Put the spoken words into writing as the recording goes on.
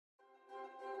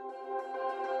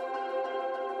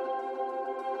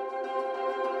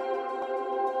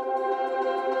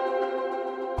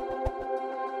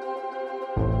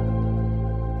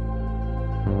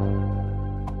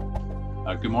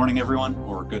Good morning, everyone,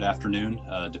 or good afternoon,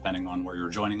 depending on where you're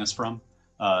joining us from.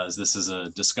 As this is a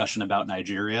discussion about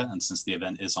Nigeria, and since the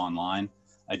event is online,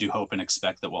 I do hope and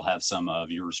expect that we'll have some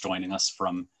viewers joining us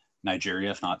from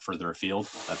Nigeria, if not further afield,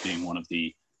 that being one of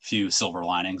the few silver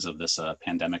linings of this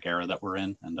pandemic era that we're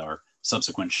in and our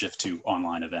subsequent shift to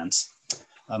online events.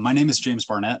 My name is James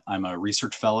Barnett. I'm a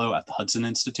research fellow at the Hudson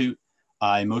Institute.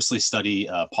 I mostly study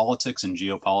politics and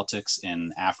geopolitics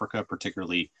in Africa,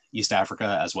 particularly East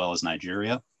Africa, as well as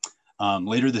Nigeria.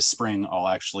 Later this spring, I'll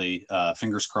actually,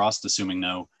 fingers crossed, assuming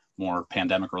no more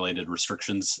pandemic-related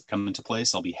restrictions come into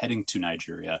place, I'll be heading to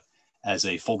Nigeria as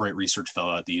a Fulbright Research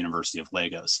Fellow at the University of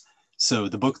Lagos. So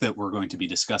the book that we're going to be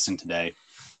discussing today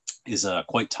is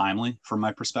quite timely from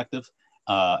my perspective,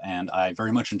 and I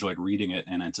very much enjoyed reading it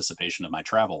in anticipation of my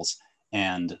travels.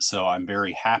 And so I'm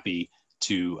very happy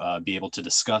to be able to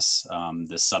discuss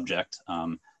this subject,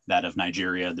 that of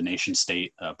Nigeria, the nation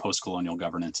state, post-colonial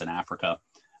governance in Africa,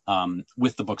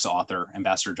 with the book's author,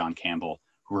 Ambassador John Campbell,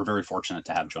 who we're very fortunate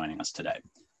to have joining us today.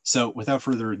 So without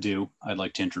further ado, I'd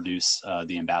like to introduce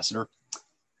the ambassador.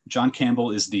 John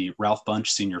Campbell is the Ralph Bunche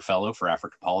Senior Fellow for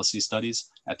Africa Policy Studies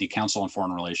at the Council on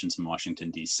Foreign Relations in Washington,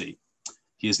 D.C.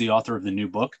 He is the author of the new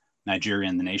book, Nigeria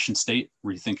and the Nation State,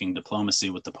 Rethinking Diplomacy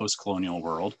with the Post-Colonial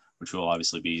World, which we'll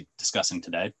obviously be discussing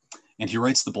today. And he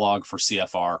writes the blog for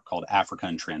CFR called Africa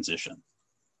in Transition.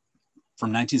 From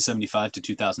 1975 to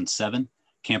 2007,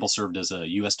 Campbell served as a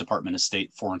U.S. Department of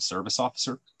State Foreign Service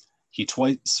officer. He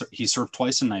served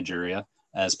twice in Nigeria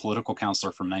as political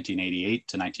counselor from 1988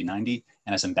 to 1990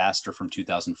 and as ambassador from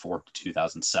 2004 to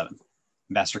 2007.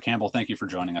 Ambassador Campbell, thank you for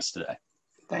joining us today.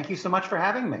 Thank you so much for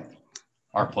having me.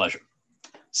 Our pleasure.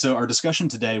 So our discussion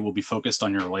today will be focused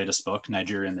on your latest book,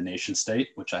 Nigeria and the Nation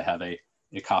State, which I have a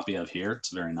copy of here.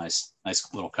 It's a very nice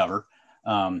little cover.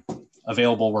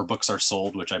 Available where books are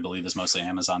sold, which I believe is mostly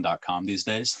Amazon.com these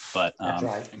days. But That's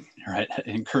right. I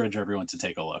encourage everyone to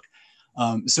take a look.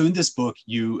 So in this book,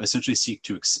 you essentially seek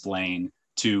to explain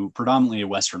to predominantly a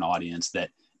Western audience that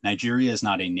Nigeria is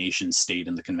not a nation state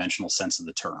in the conventional sense of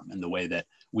the term, in the way that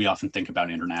we often think about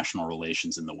international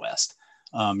relations in the West.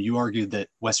 You argued that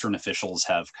Western officials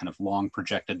have kind of long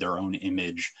projected their own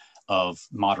image of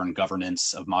modern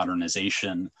governance, of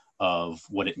modernization, of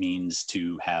what it means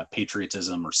to have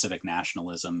patriotism or civic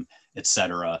nationalism, et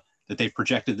cetera, that they've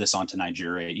projected this onto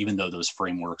Nigeria, even though those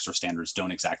frameworks or standards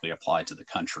don't exactly apply to the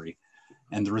country.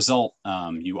 And the result,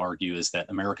 you argue, is that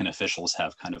American officials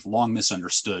have kind of long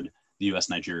misunderstood the U.S.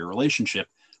 Nigeria relationship,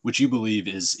 which you believe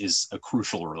is a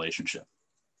crucial relationship.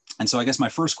 And so I guess my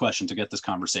first question to get this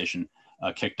conversation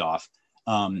kicked off,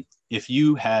 if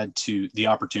you had the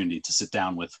opportunity to sit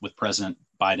down with President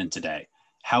Biden today,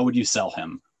 how would you sell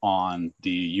him on the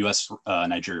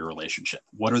U.S.-Nigeria relationship?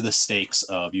 What are the stakes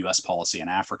of U.S. policy in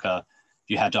Africa? If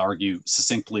you had to argue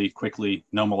succinctly, quickly,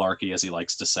 no malarkey, as he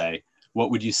likes to say, what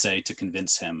would you say to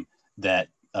convince him that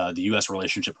the U.S.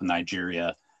 relationship with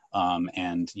Nigeria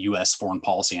and U.S. foreign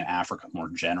policy in Africa more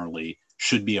generally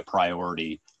should be a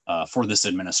priority for this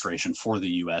administration, for the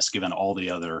U.S., given all the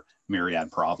other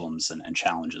myriad problems and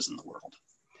challenges in the world?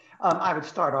 I would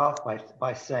start off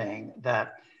by saying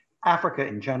that Africa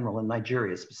in general, and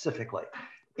Nigeria specifically,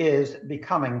 is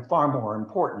becoming far more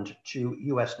important to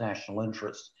U.S. national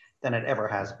interests than it ever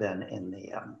has been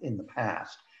in the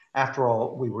past. After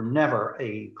all, we were never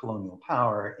a colonial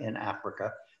power in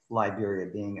Africa, Liberia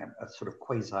being a sort of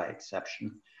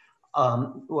quasi-exception.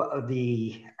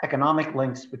 The economic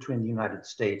links between the United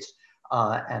States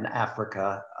and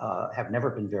Africa have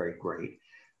never been very great.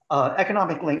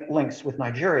 Economic links with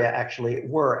Nigeria actually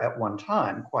were at one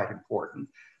time quite important.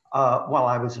 While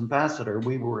I was ambassador,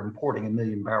 we were importing 1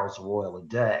 million barrels of oil a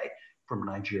day from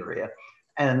Nigeria,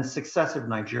 and successive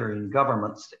Nigerian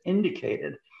governments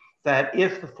indicated that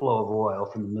if the flow of oil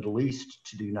from the Middle East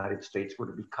to the United States were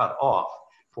to be cut off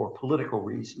for political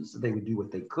reasons, they would do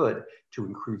what they could to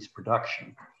increase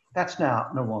production. That's now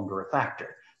no longer a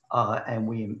factor, and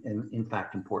we in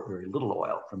fact import very little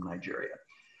oil from Nigeria.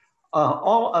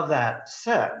 All of that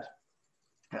said,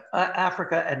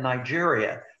 Africa and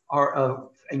Nigeria are of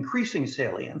increasing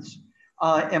salience,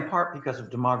 in part because of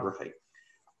demography.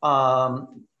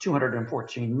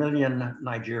 214 million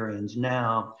Nigerians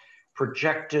now,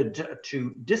 projected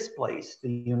to displace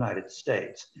the United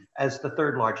States as the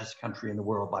third largest country in the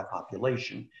world by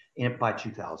population by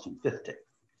 2050.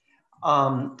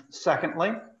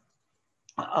 Secondly,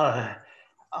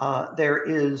 there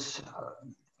is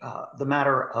the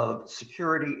matter of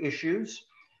security issues.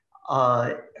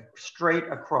 Straight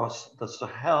across the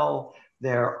Sahel,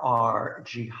 there are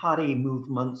jihadi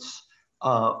movements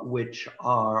which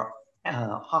are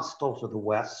hostile to the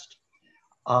West,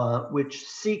 which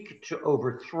seek to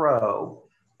overthrow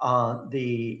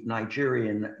the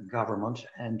Nigerian government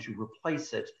and to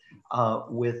replace it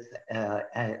with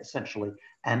essentially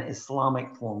an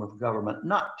Islamic form of government,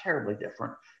 not terribly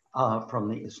different from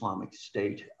the Islamic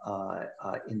State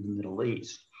in the Middle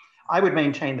East. I would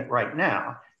maintain that right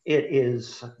now it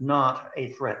is not a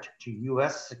threat to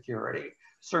US security,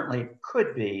 certainly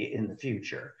could be in the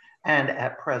future, and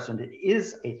at present it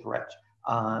is a threat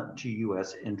to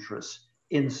US interests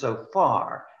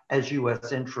insofar as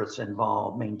US interests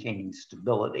involve maintaining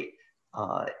stability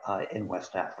in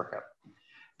West Africa.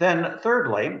 Then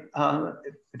thirdly,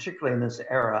 particularly in this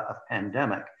era of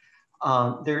pandemic,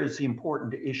 there is the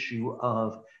important issue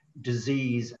of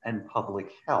disease and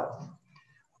public health.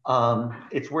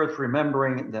 It's worth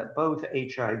remembering that both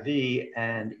HIV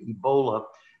and Ebola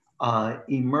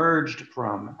emerged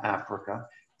from Africa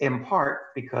in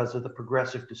part because of the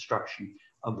progressive destruction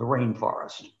of the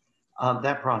rainforest.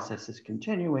 That process is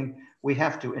continuing. We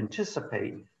have to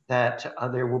anticipate that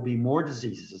there will be more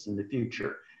diseases in the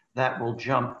future that will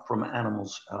jump from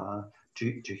animals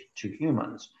to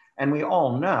humans. And we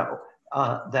all know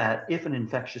that if an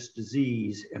infectious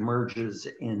disease emerges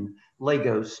in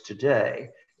Lagos today,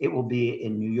 it will be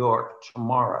in New York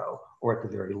tomorrow, or at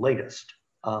the very latest,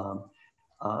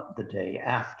 the day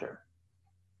after.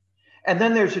 And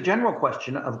then there's a general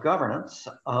question of governance.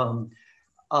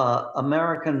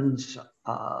 Americans,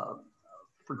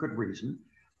 for good reason,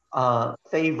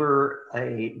 favor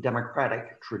a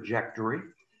democratic trajectory.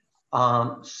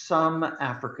 Some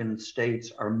African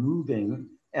states are moving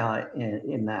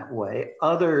in that way.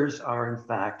 Others are, in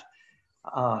fact,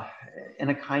 in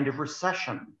a kind of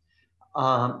recession.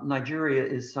 Nigeria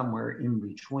is somewhere in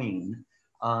between,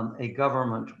 a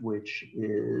government which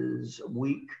is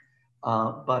weak,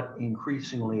 but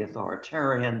increasingly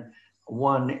authoritarian,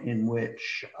 one in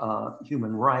which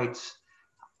human rights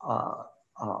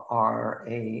are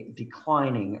a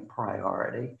declining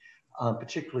priority,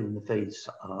 particularly in the face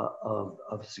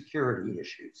of security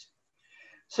issues.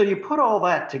 So you put all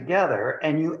that together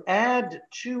and you add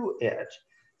to it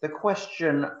the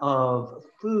question of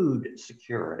food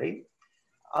security.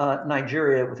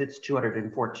 Nigeria, with its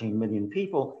 214 million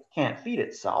people, can't feed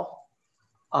itself.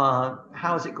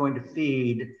 How is it going to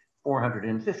feed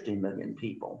 450 million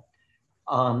people?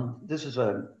 This is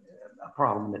a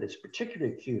problem that is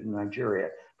particularly acute in Nigeria,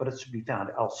 but it's to be found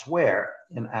elsewhere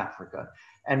in Africa.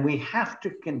 And we have to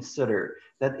consider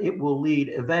that it will lead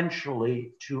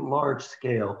eventually to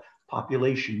large-scale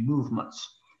population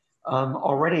movements.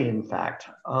 Already, in fact,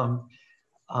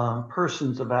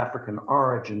 persons of African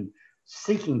origin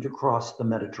seeking to cross the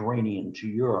Mediterranean to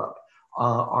Europe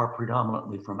are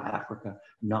predominantly from Africa,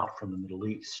 not from the Middle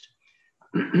East.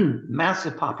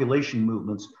 Massive population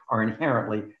movements are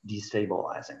inherently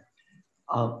destabilizing.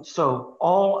 So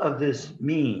all of this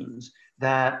means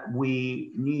that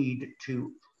we need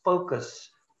to focus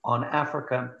on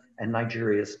Africa and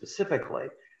Nigeria specifically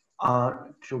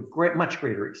to a much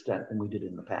greater extent than we did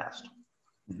in the past.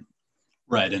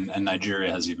 Right, and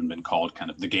Nigeria has even been called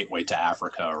kind of the gateway to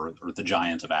Africa, or the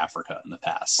giant of Africa in the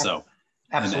past. So,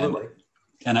 absolutely.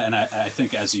 And I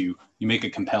think as you make a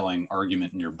compelling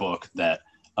argument in your book that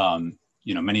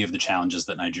many of the challenges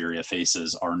that Nigeria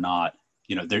faces are not,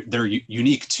 they're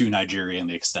unique to Nigeria in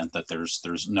the extent that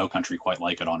there's no country quite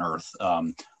like it on earth,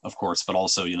 of course, but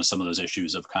also some of those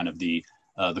issues of kind of the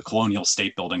colonial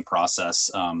state building process,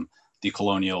 the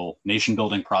colonial nation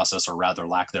building process, or rather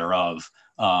lack thereof.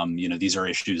 These are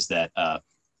issues that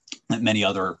many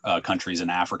other countries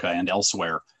in Africa and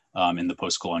elsewhere in the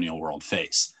post-colonial world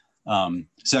face.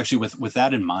 So actually, with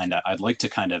that in mind, I'd like to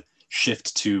kind of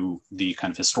shift to the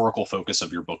kind of historical focus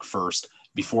of your book first,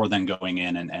 before then going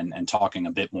in and talking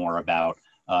a bit more about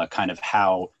kind of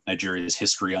how Nigeria's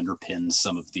history underpins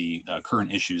some of the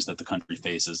current issues that the country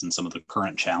faces and some of the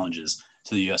current challenges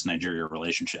to the U.S. Nigeria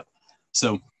relationship.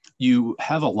 So you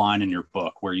have a line in your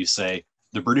book where you say,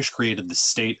 the British created the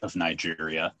state of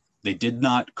Nigeria. They did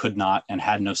not, could not, and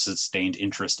had no sustained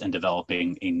interest in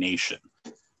developing a nation.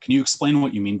 Can you explain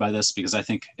what you mean by this? Because I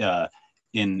think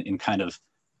in kind of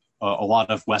a lot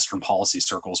of Western policy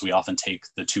circles, we often take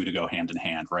the two to go hand in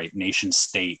hand, right? Nation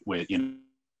state with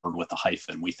a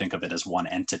hyphen. We think of it as one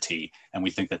entity, and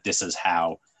we think that this is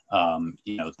how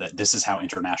that this is how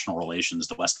international relations,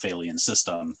 the Westphalian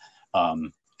system,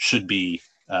 should be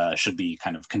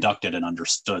kind of conducted and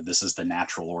understood. This is the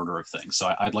natural order of things.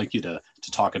 So I'd like you to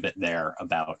talk a bit there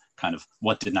about kind of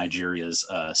what did Nigeria's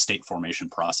state formation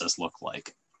process look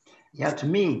like? Yeah, to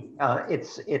me,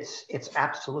 it's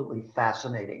absolutely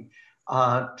fascinating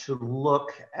to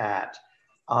look at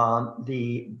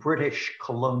the British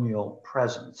colonial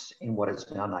presence in what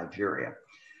is now Nigeria.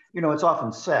 You know, it's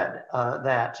often said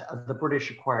that the British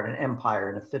acquired an empire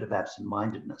in a fit of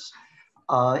absent-mindedness.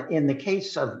 In the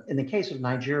case of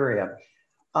Nigeria,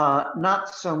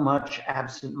 not so much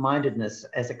absent-mindedness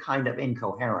as a kind of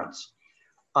incoherence.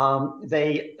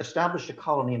 They established a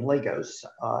colony in Lagos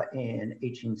in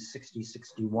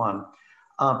 1860-61,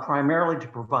 primarily to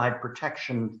provide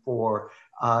protection for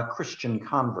Christian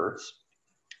converts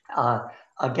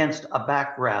against a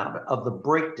background of the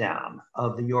breakdown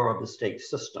of the Yoruba state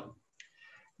system.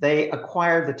 They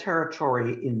acquired the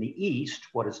territory in the east,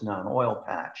 what is now an oil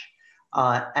patch,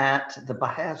 at the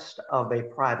behest of a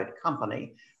private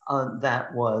company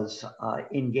that was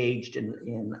engaged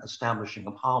in establishing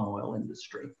a palm oil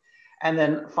industry. And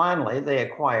then finally, they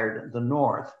acquired the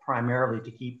north, primarily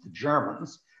to keep the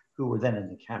Germans, who were then in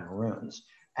the Cameroons,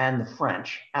 and the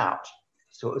French out.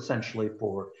 So essentially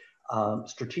for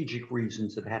strategic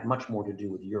reasons that had much more to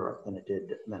do with Europe than it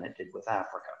did with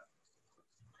Africa.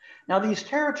 Now, these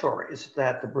territories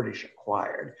that the British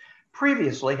acquired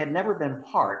previously had never been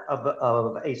part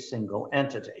of a single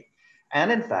entity.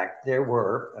 And in fact, there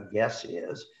were, a guess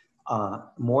is,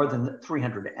 more than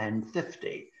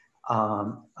 350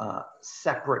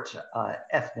 separate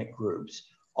ethnic groups,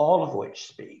 all of which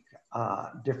speak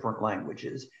different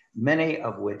languages, many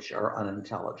of which are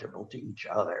unintelligible to each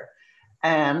other.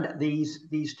 And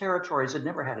these territories had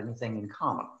never had anything in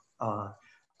common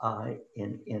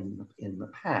in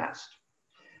the past.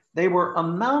 They were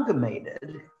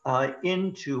amalgamated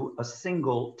into a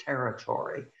single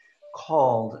territory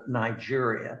called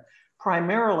Nigeria,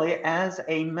 primarily as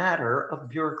a matter of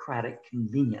bureaucratic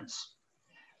convenience.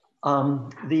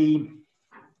 The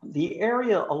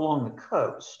area along the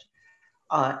coast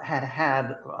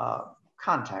had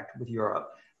contact with Europe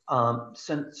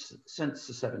since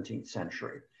the 17th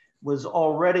century, was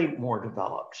already more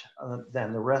developed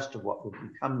than the rest of what would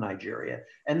become Nigeria,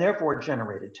 and therefore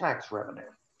generated tax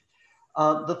revenue.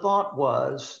 The thought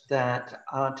was that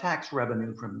tax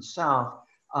revenue from the south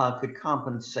could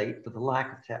compensate for the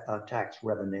lack of tax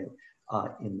revenue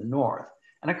in the north.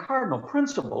 And a cardinal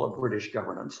principle of British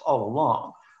governance all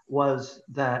along was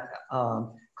that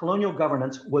colonial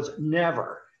governance was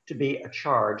never to be a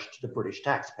charge to the British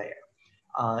taxpayer.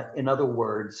 In other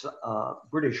words,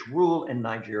 British rule in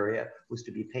Nigeria was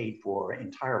to be paid for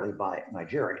entirely by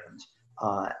Nigerians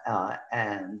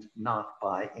and not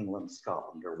by England,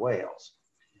 Scotland, or Wales.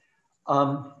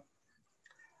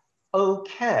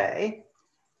 Okay,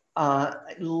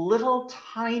 little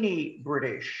tiny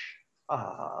British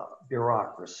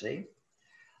bureaucracy.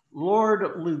 Lord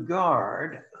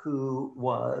Lugard, who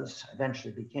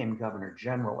eventually became Governor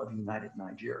General of United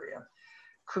Nigeria,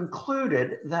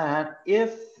 concluded that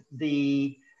if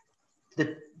the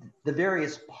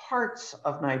various parts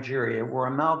of Nigeria were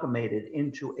amalgamated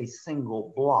into a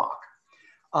single block,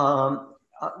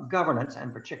 governance,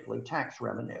 and particularly tax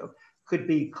revenue, could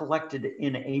be collected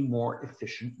in a more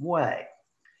efficient way.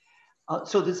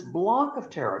 So this block of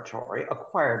territory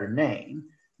acquired a name,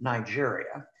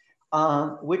 Nigeria,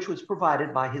 which was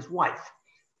provided by his wife,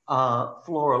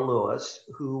 Flora Lewis,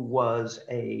 who was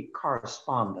a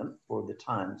correspondent for the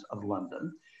Times of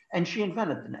London, and she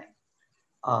invented the name.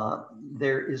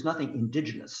 There is nothing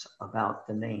indigenous about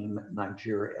the name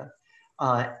Nigeria,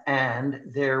 and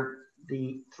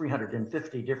the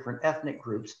 350 different ethnic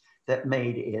groups that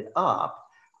made it up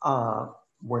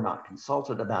were not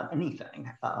consulted about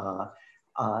anything,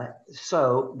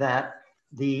 so that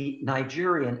the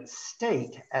Nigerian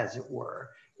state, as it were,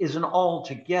 is an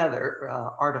altogether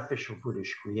artificial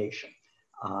British creation.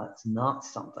 It's not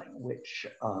something which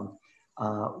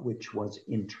was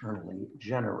internally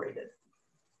generated.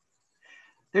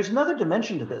 There's another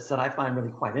dimension to this that I find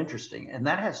really quite interesting, and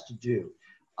that has to do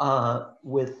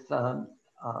with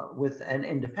an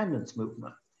independence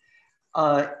movement.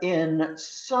 In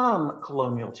some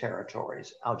colonial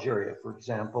territories, Algeria, for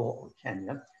example, or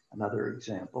Kenya, another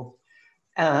example,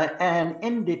 an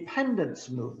independence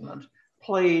movement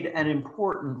played an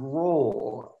important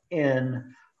role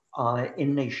in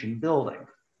nation building.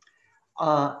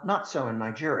 Not so in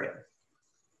Nigeria.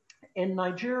 In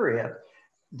Nigeria,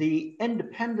 the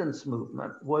independence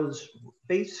movement was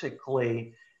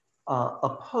basically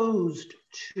opposed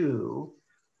to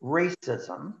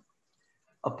racism,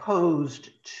 opposed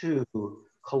to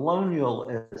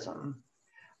colonialism,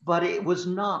 but it was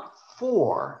not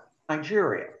for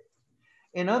Nigeria.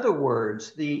 In other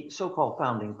words, the so-called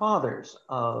founding fathers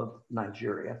of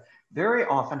Nigeria very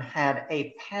often had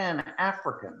a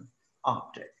Pan-African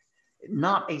optic,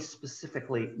 not a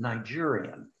specifically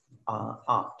Nigerian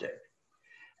optic.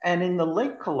 And in the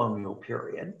late colonial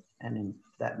period, and in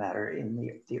that matter, in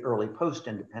the early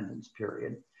post-independence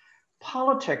period,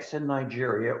 politics in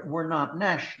Nigeria were not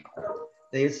national.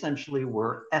 They essentially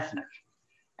were ethnic.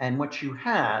 And what you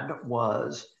had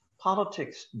was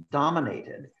politics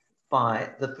dominated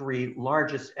by the three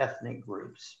largest ethnic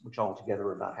groups, which altogether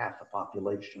are about half the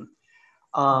population,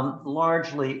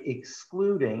 largely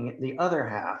excluding the other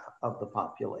half of the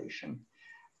population.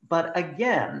 But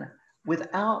again,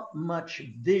 without much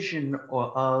vision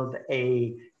of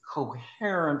a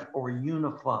coherent or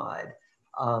unified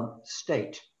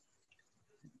state.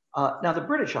 Now, the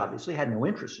British obviously had no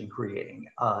interest in creating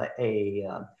a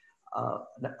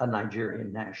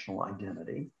Nigerian national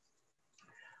identity.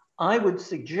 I would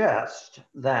suggest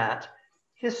that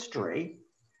history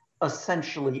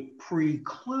essentially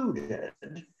precluded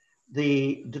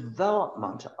the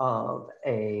development of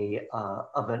a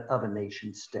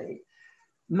nation state,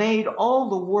 made all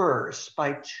the worse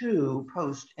by two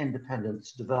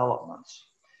post-independence developments.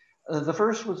 The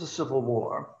first was the Civil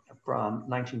War from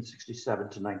 1967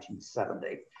 to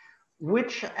 1970,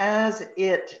 which as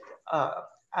it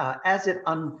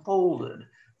unfolded,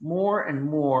 more and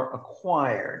more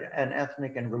acquired an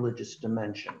ethnic and religious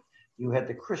dimension. You had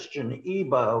the Christian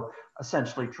Igbo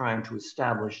essentially trying to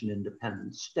establish an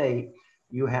independent state.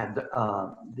 You had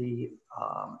the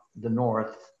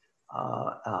North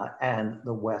and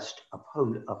the West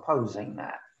opposing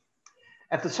that.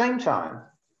 At the same time,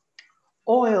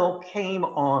 oil came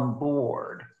on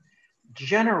board,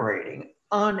 generating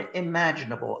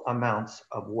unimaginable amounts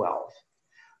of wealth,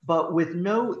 but with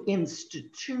no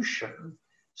institution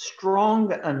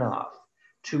strong enough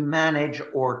to manage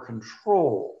or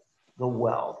control the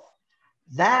wealth.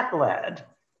 That led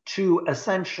to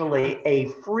essentially a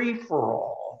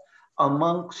free-for-all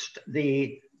amongst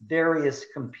the various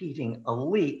competing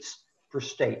elites for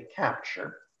state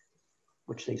capture,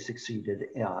 which they succeeded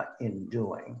in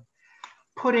doing.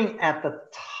 Putting at the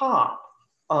top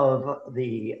of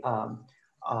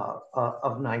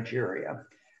Nigeria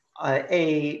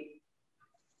a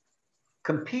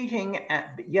competing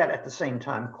yet at the same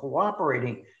time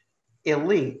cooperating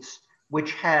elites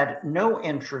which had no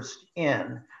interest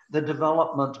in the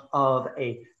development of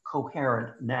a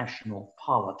coherent national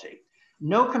polity.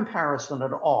 No comparison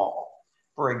at all,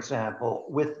 for example,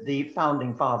 with the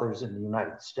founding fathers in the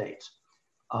United States,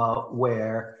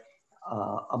 where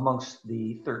amongst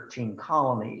the 13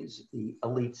 colonies, the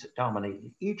elites that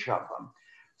dominated each of them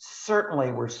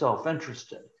certainly were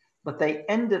self-interested, but they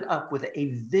ended up with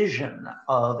a vision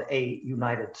of a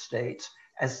United States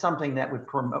as something that would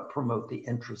promote the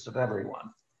interests of everyone.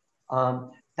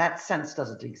 That sense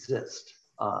doesn't exist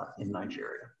in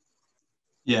Nigeria.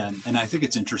 Yeah, and I think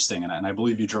it's interesting, and I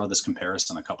believe you draw this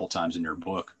comparison a couple times in your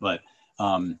book, but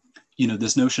you know,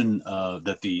 this notion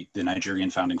that the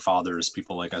Nigerian founding fathers,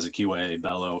 people like Azikiwe,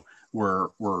 Bello,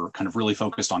 were kind of really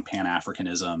focused on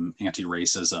Pan-Africanism,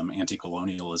 anti-racism,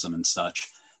 anti-colonialism, and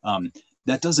such.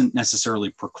 That doesn't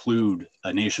necessarily preclude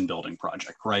a nation building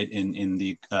project, right? In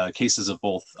the cases of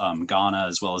both Ghana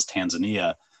as well as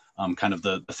Tanzania, kind of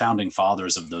the founding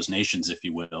fathers of those nations, if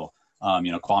you will,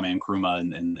 you know, Kwame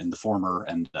Nkrumah in the former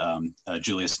and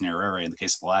Julius Nyerere in the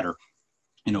case of the latter,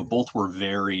 you know, both were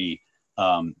very,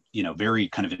 you know, very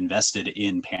kind of invested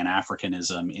in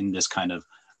Pan-Africanism, in this kind of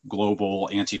global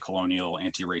anti-colonial,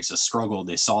 anti-racist struggle.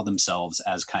 They saw themselves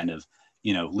as kind of,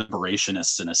 you know,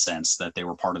 liberationists in a sense, that they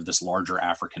were part of this larger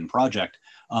African project,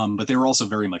 but they were also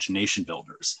very much nation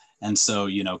builders. And so,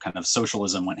 you know, kind of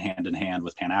socialism went hand in hand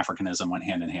with Pan-Africanism, went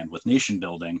hand in hand with nation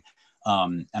building.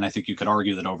 And I think you could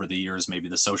argue that over the years, maybe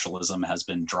the socialism has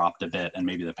been dropped a bit and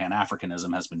maybe the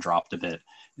Pan-Africanism has been dropped a bit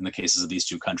in the cases of these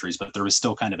two countries, but there was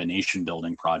still kind of a nation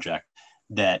building project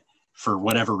that, for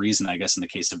whatever reason, I guess in the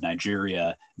case of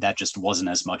Nigeria, that just wasn't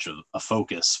as much of a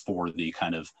focus for the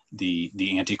kind of the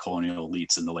anti-colonial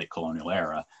elites in the late colonial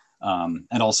era.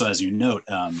 And also, as you note,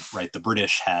 right, the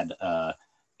British had,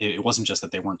 it wasn't just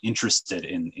that they weren't interested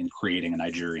in creating a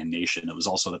Nigerian nation, it was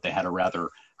also that they had a rather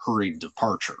hurried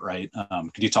departure, right?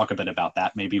 Could you talk a bit about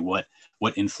that? Maybe what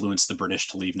influenced the British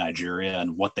to leave Nigeria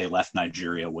and what they left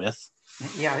Nigeria with?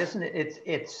 Yeah, isn't it?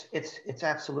 It's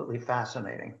absolutely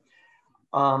fascinating.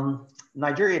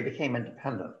 Nigeria became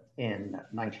independent in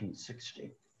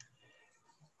 1960.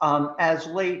 As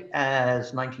late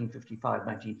as 1955,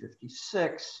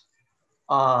 1956,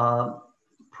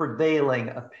 prevailing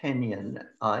opinion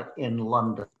in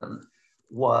London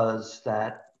was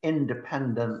that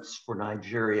independence for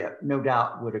Nigeria no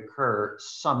doubt would occur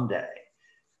someday,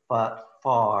 but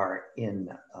far in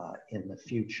the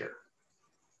future.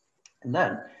 And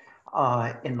then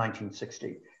in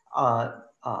 1960,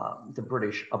 the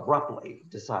British abruptly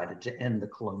decided to end the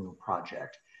colonial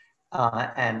project.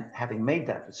 And having made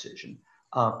that decision,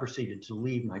 proceeded to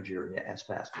leave Nigeria as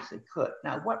fast as they could.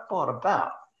 Now, what brought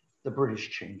about the British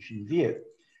change in view?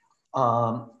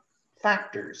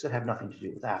 Factors that have nothing to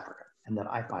do with Africa and that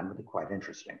I find really quite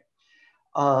interesting.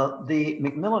 The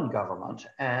Macmillan government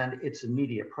and its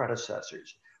immediate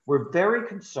predecessors were very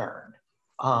concerned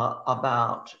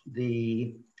about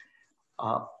the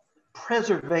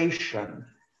preservation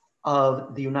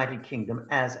of the United Kingdom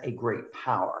as a great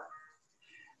power.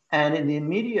 And in the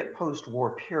immediate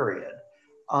post-war period,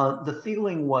 the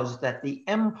feeling was that the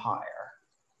empire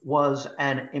was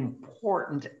an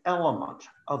important element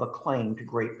of a claim to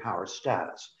great power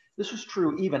status. This was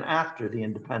true even after the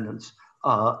independence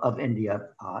of India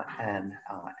and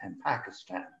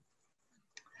Pakistan.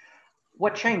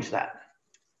 What changed that?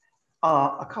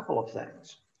 A couple of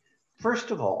things.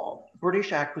 First of all,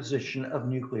 British acquisition of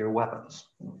nuclear weapons.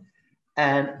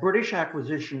 And British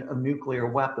acquisition of nuclear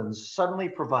weapons suddenly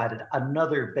provided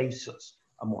another basis,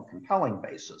 a more compelling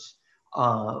basis,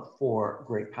 for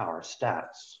great power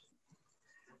status.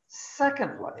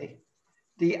 Secondly,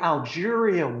 the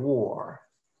Algeria War,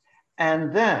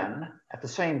 and then at the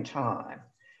same time,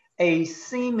 a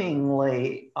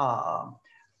seemingly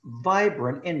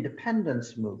vibrant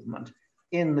independence movement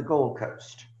in the Gold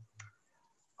Coast.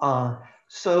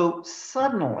 So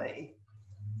suddenly,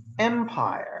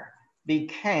 empire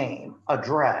became a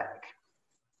drag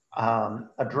on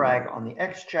the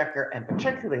exchequer, and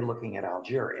particularly looking at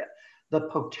Algeria, the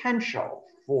potential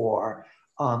for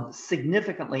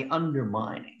significantly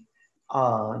undermining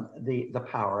the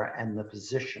power and the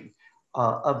position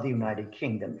of the United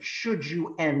Kingdom should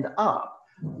you end up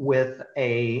with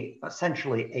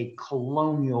essentially a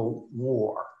colonial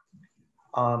war.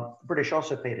 British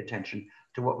also paid attention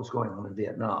to what was going on in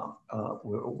Vietnam,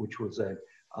 which was a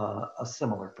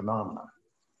similar phenomenon.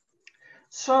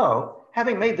 So,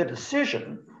 having made the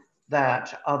decision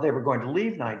that they were going to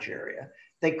leave Nigeria,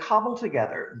 they cobbled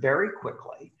together very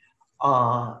quickly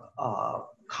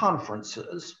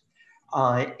conferences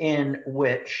in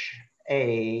which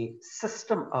a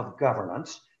system of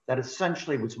governance that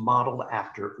essentially was modeled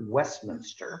after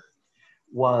Westminster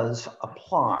was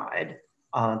applied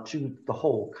to the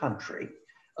whole country.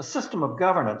 A system of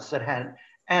governance that had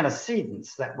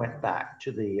antecedents that went back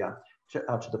to the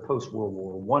post-World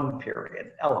War I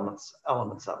period, elements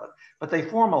of it, but they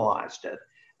formalized it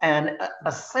and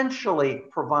essentially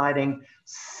providing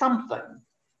something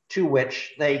to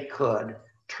which they could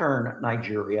turn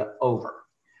Nigeria over,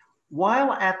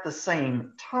 while at the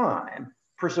same time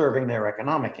preserving their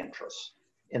economic interests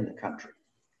in the country.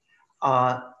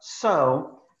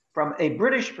 So from a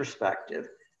British perspective,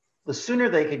 the sooner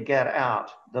they could get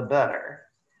out, the better.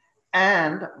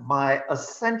 And by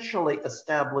essentially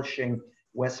establishing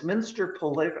Westminster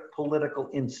political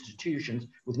institutions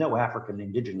with no African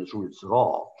indigenous roots at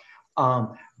all,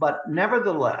 but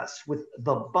nevertheless, with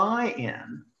the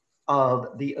buy-in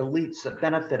of the elites that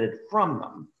benefited from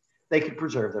them, they could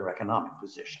preserve their economic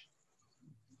position.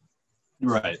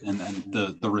 Right, and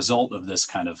the result of this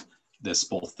kind of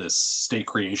both this state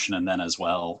creation and then as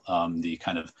well the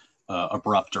kind of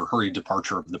abrupt or hurried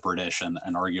departure of the British and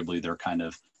arguably their kind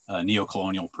of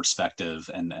neo-colonial perspective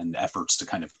and efforts to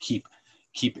kind of keep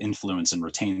influence and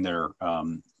retain their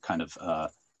kind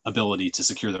of ability to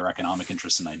secure their economic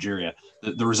interests in Nigeria.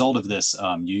 The result of this,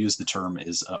 you use the term,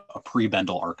 is a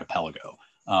pre-Bendel archipelago.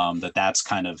 That's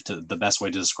kind of the best way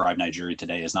to describe Nigeria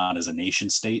today is not as a nation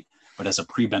state, but as a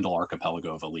pre-Bendel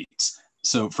archipelago of elites.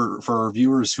 So for our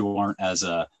viewers who aren't as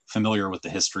familiar with the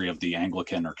history of the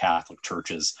Anglican or Catholic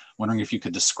churches, wondering if you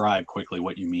could describe quickly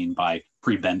what you mean by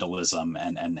pre-Bendelism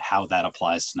and how that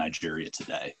applies to Nigeria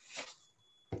today.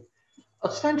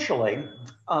 Essentially,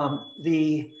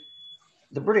 the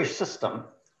British system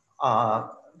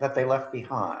that they left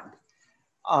behind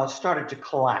started to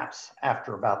collapse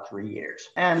after about 3 years.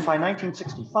 And by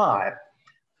 1965,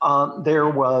 there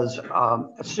was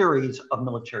a series of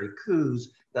military coups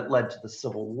that led to the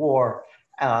Civil War,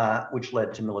 which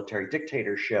led to military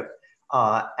dictatorship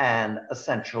and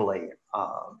essentially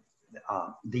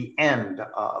the end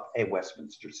of a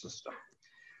Westminster system.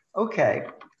 Okay,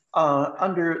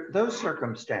 under those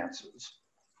circumstances,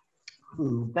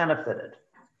 who benefited?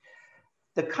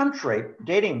 The country,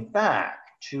 dating back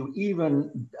to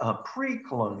even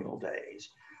pre-colonial days,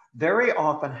 very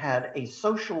often had a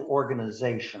social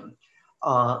organization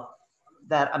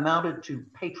that amounted to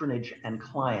patronage and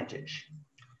clientage.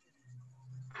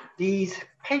 These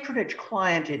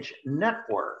patronage-clientage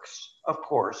networks, of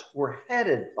course, were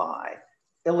headed by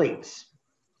elites.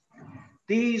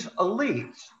 These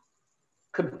elites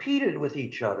competed with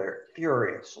each other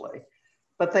furiously,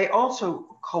 but they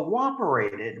also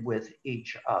cooperated with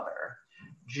each other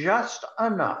just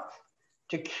enough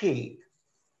to keep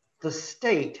the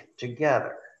state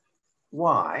together.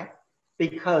 Why?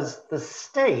 Because the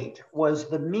state was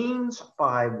the means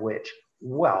by which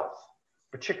wealth,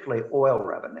 particularly oil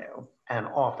revenue and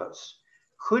office,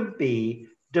 could be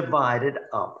divided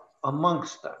up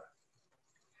amongst them.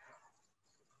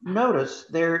 Notice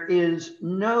there is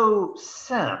no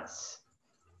sense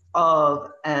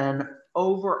of an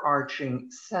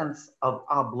overarching sense of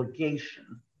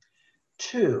obligation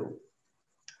to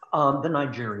the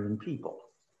Nigerian people.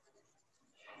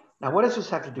 Now, what does this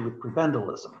have to do with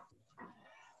prebendalism?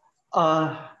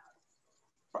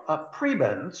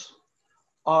 Prebends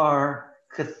are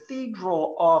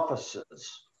cathedral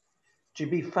offices to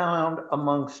be found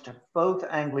amongst both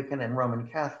Anglican and Roman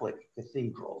Catholic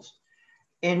cathedrals,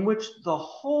 in which the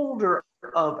holder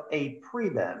of a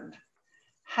prebend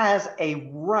has a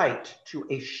right to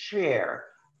a share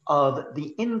of the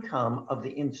income of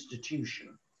the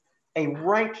institution, a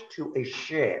right to a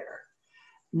share,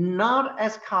 not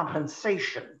as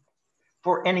compensation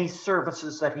for any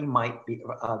services that he might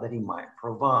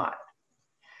provide.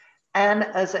 And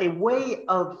as a way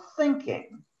of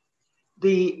thinking,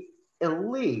 the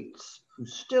elites who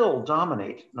still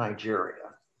dominate Nigeria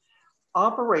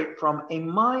operate from a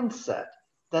mindset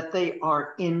that they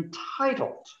are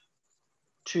entitled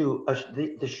to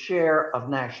the share of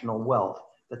national wealth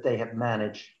that they have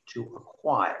managed to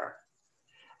acquire.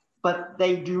 But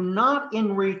they do not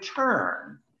in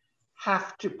return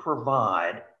have to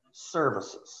provide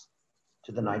services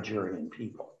to the Nigerian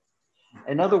people.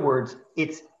 In other words,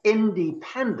 it's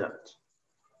independent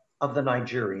of the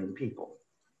Nigerian people.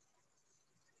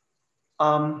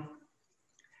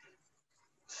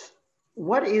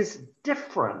 What is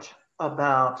different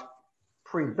about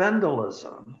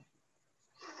prebendalism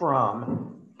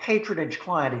from patronage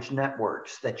clientage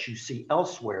networks that you see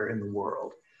elsewhere in the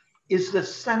world is the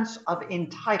sense of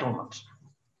entitlement,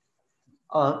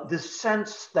 the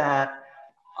sense that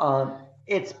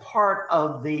it's part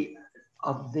of the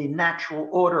natural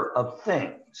order of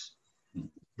things,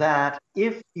 that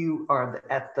if you are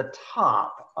at the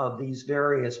top of these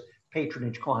various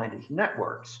patronage clientage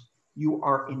networks, you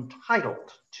are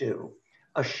entitled to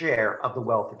a share of the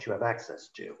wealth that you have access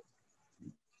to.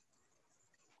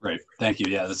 Great, thank you.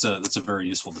 Yeah, that's a very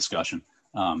useful discussion,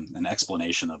 an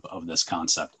explanation of this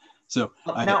concept. So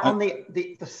now on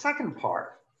the second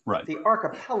part, right, the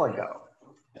archipelago.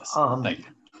 Yes, thank you.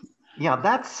 Yeah,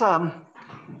 that's that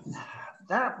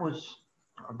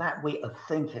way of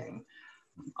thinking.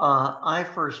 I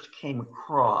first came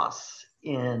across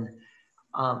in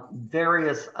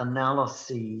various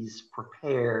analyses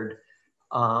prepared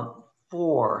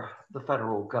for the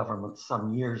federal government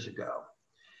some years ago.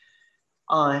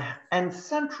 And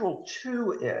central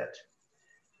to it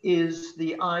is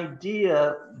the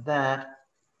idea that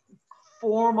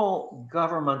formal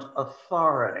government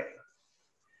authority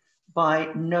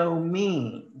by no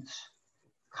means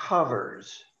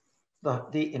covers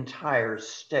the entire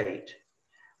state,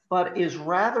 but is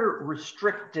rather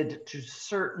restricted to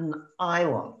certain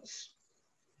islands.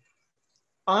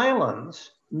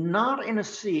 Islands not in a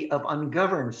sea of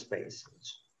ungoverned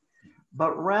spaces,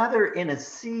 but rather in a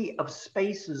sea of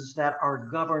spaces that are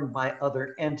governed by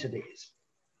other entities.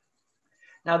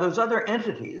 Now, those other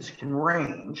entities can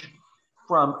range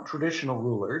from traditional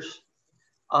rulers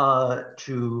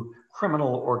to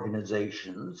criminal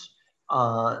organizations,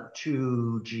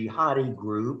 to jihadi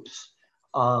groups,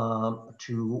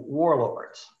 to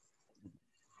warlords.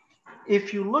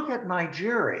 If you look at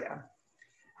Nigeria,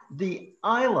 the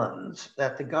islands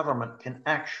that the government can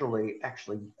actually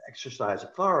exercise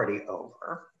authority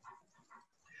over,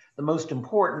 the most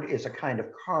important is a kind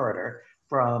of corridor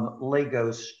from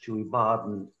Lagos to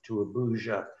Ibadan to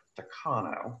Abuja to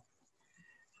Kano.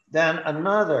 Then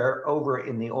another over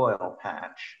in the oil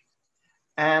patch,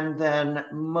 and then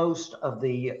most of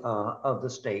the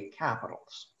state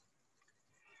capitals.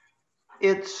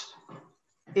 It's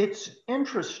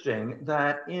interesting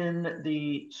that in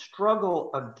the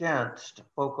struggle against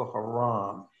Boko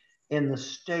Haram in the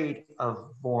state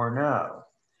of Borno,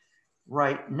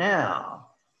 right now,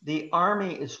 the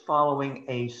army is following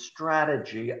a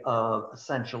strategy of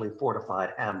essentially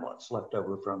fortified hamlets left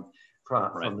over from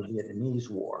the Vietnamese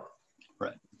War.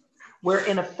 Right. Where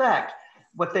in effect,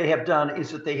 what they have done is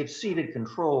that they have ceded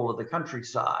control of the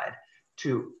countryside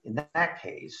to, in that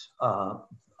case,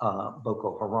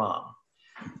 Boko Haram.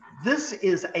 This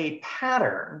is a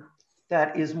pattern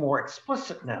that is more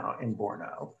explicit now in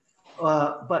Borno,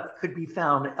 but could be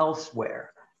found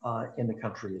elsewhere in the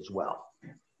country as well.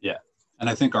 Yeah, and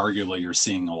I think arguably you're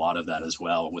seeing a lot of that as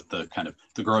well with the kind of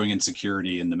the growing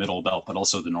insecurity in the Middle Belt, but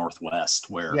also the Northwest,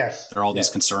 where there are all these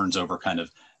concerns over kind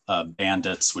of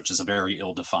bandits, which is a very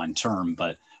ill-defined term,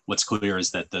 but what's clear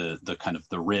is that the kind of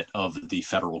the writ of the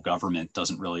federal government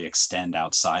doesn't really extend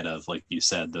outside of, like you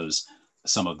said, those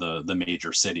some of the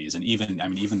major cities. And even, I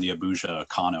mean, even the Abuja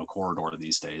Kano corridor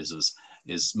these days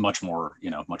is much more,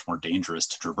 much more dangerous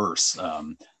to traverse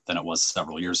than it was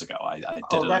several years ago.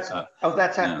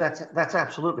 That's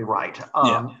absolutely right.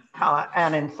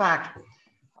 And in fact,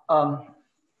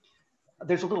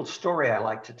 there's a little story I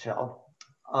like to tell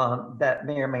that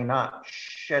may or may not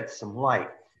shed some light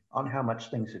on how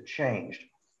much things have changed.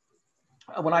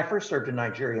 When I first served in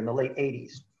Nigeria in the late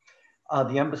 80s,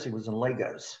 the embassy was in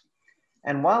Lagos.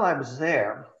 And while I was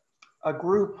there, a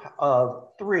group of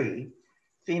 3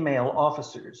 female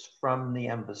officers from the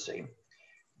embassy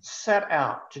set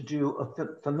out to do a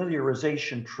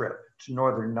familiarization trip to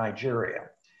northern Nigeria.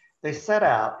 They set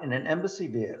out in an embassy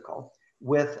vehicle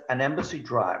with an embassy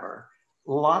driver,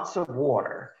 lots of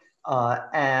water,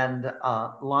 and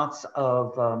lots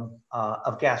of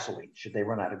gasoline, should they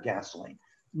run out of gasoline.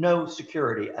 No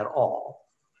security at all,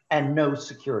 and no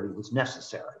security was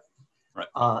necessary. Right.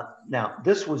 Now,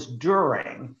 this was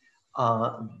during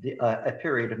a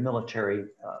period of military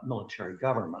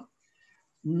government.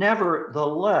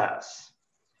 Nevertheless,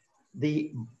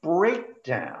 the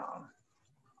breakdown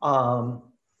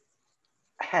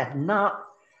had not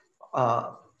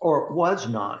or was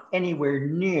not anywhere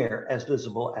near as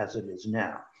visible as it is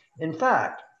now. In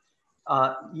fact,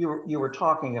 you were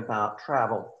talking about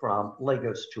travel from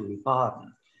Lagos to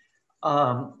Ibadan.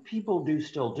 People do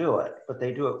still do it, but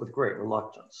they do it with great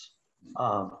reluctance.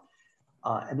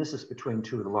 And this is between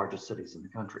 2 of the largest cities in the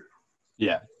country.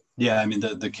 Yeah. Yeah. I mean,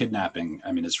 the kidnapping,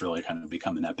 I mean, it's really kind of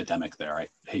become an epidemic there. I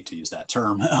hate to use that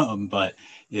term, but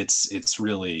it's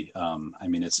really, I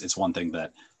mean, it's one thing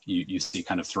that you see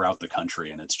kind of throughout the country,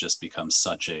 and it's just become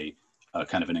such a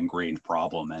kind of an ingrained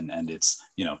problem. And it's,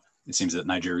 it seems that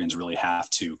Nigerians really have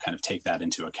to kind of take that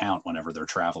into account whenever they're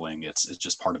traveling. It's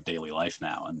just part of daily life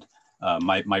now. And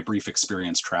my brief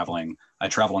experience traveling, I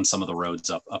traveled on some of the roads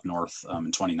up north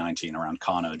in 2019 around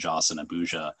Kano, Jos, and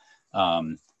Abuja.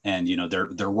 And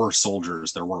there were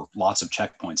soldiers, there were lots of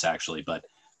checkpoints actually, but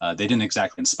they didn't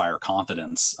exactly inspire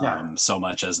confidence so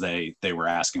much as they were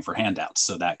asking for handouts.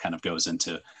 So that kind of goes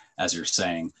into, as you're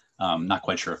saying, not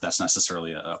quite sure if that's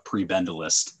necessarily a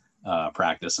pre-Bendelist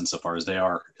practice insofar as they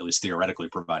are, at least theoretically,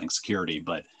 providing security.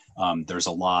 But there's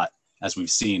a lot, as we've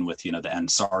seen with, the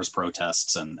end SARS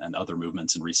protests and other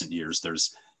movements in recent years,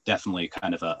 there's definitely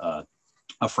kind of a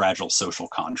fragile social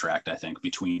contract, I think,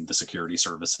 between the security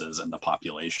services and the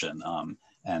population.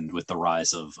 And with the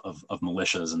rise of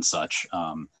militias and such,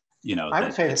 I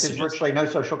would say that there's virtually no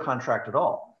social contract at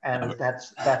all, and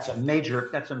that's a major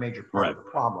part of the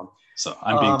problem. So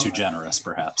I'm being too generous,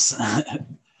 perhaps.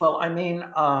 Well, I mean,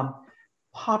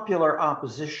 popular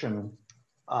opposition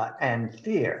and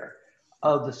fear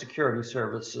of the security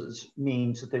services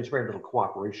means that there's very little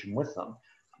cooperation with them.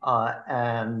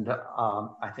 And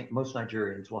I think most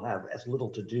Nigerians will have as little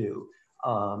to do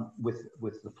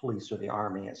with the police or the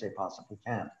army as they possibly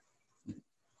can.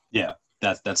 Yeah,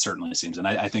 that certainly seems, and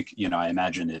I think, I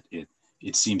imagine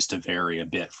it seems to vary a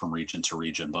bit from region to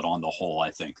region, but on the whole, I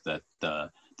think that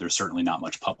there's certainly not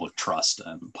much public trust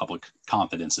and public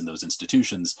confidence in those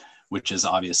institutions, which is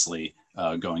obviously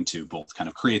going to both kind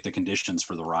of create the conditions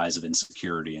for the rise of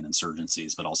insecurity and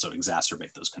insurgencies, but also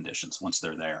exacerbate those conditions once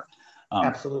they're there.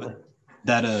 Absolutely.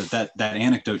 That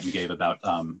anecdote you gave about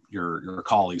your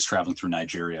colleagues traveling through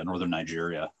Nigeria, northern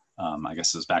Nigeria, I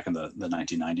guess it was back in the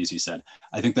 1990s, you said.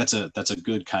 I think that's a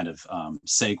good kind of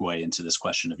segue into this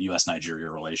question of U.S. Nigeria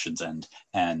relations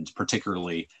and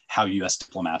particularly how U.S.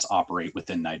 diplomats operate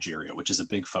within Nigeria, which is a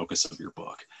big focus of your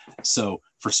book. So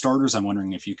for starters, I'm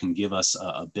wondering if you can give us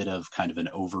a bit of kind of an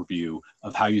overview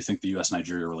of how you think the U.S.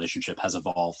 Nigeria relationship has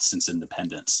evolved since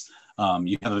independence.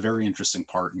 You have a very interesting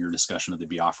part in your discussion of the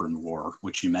Biafran War,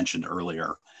 which you mentioned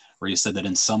earlier, where you said that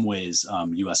in some ways,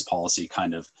 U.S. policy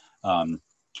kind of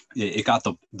it got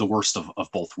the worst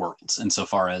of both worlds,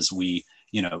 insofar as we,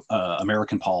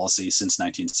 American policy since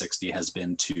 1960 has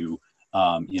been to,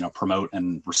 promote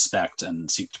and respect and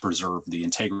seek to preserve the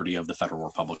integrity of the Federal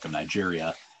Republic of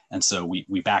Nigeria. And so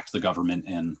we backed the government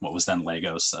in what was then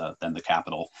Lagos, then the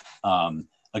capital,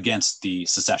 against the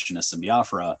secessionists in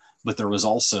Biafra. But there was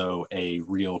also a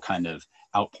real kind of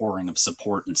outpouring of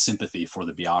support and sympathy for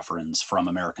the Biafrans from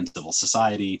American civil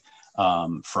society,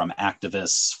 from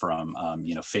activists, from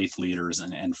faith leaders,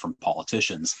 and from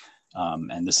politicians.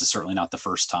 And this is certainly not the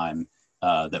first time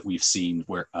that we've seen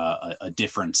where a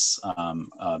difference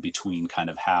between kind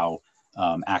of how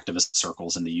activist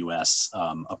circles in the U.S.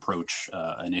 Approach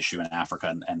an issue in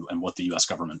Africa and what the U.S.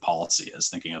 government policy is,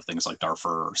 thinking of things like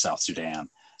Darfur or South Sudan.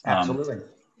 Absolutely.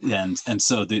 And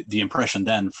so the impression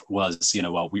then was,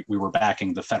 well, we were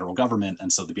backing the federal government,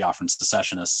 and so the Biafran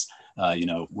secessionists,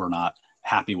 were not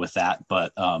happy with that.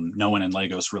 But no one in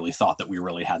Lagos really thought that we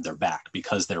really had their back,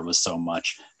 because there was so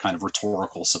much kind of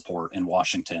rhetorical support in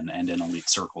Washington and in elite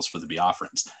circles for the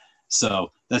Biafrans.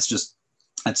 So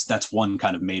that's one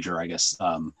kind of major, I guess,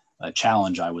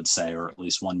 challenge, I would say, or at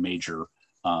least one major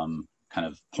kind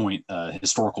of point,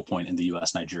 historical point in the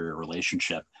U.S. Nigeria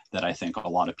relationship that I think a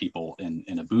lot of people in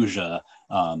Abuja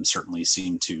certainly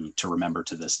seem to remember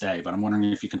to this day. But I'm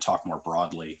wondering if you can talk more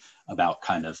broadly about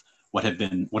kind of what have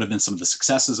been some of the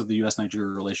successes of the U.S.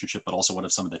 Nigeria relationship, but also what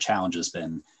have some of the challenges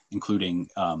been, including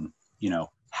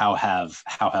how have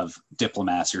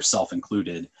diplomats, yourself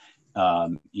included,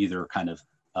 either kind of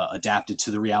adapted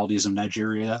to the realities of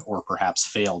Nigeria, or perhaps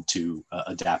failed to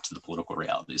adapt to the political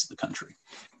realities of the country?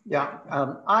 Yeah,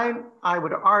 I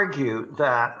would argue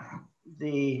that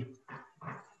the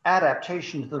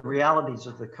adaptation to the realities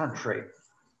of the country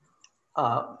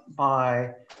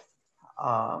by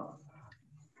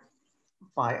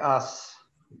us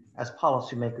as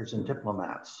policymakers and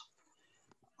diplomats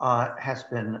has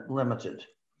been limited.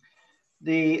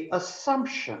 The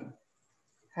assumption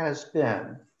has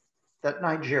been that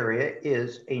Nigeria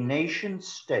is a nation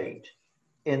state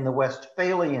in the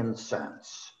Westphalian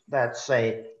sense, that,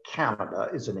 say, Canada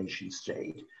is a nation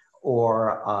state,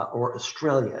 or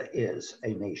Australia is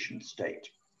a nation state.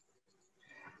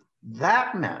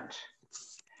 That meant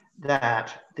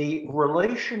that the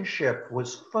relationship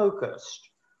was focused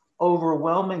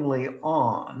overwhelmingly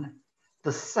on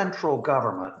the central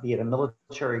government, be it a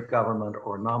military government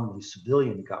or a nominally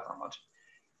civilian government,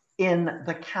 in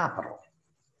the capital.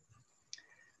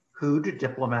 Who do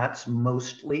diplomats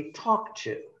mostly talk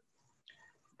to?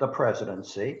 The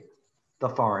presidency, the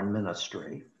foreign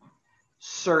ministry,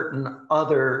 certain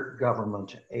other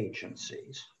government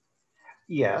agencies.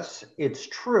 Yes, it's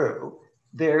true,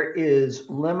 there is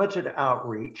limited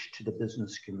outreach to the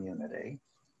business community,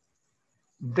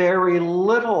 very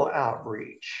little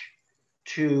outreach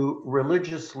to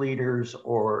religious leaders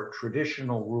or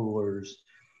traditional rulers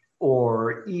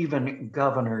or even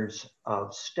governors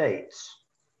of states.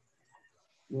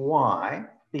 Why?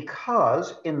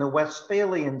 Because in the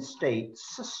Westphalian state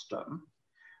system,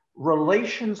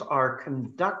 relations are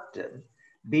conducted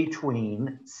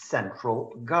between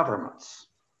central governments.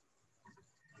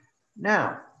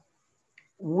 Now,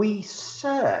 we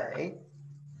say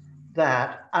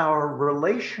that our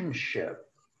relationship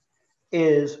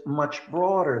is much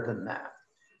broader than that,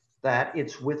 that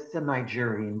it's with the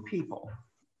Nigerian people.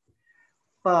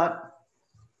 But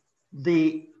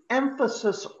the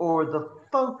emphasis or the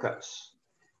focus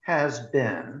has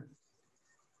been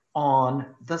on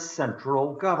the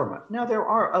central government. Now, there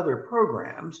are other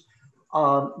programs.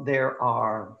 There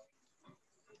are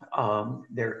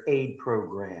aid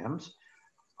programs.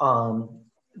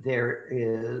 There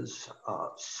is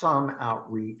some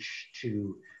outreach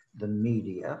to the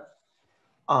media.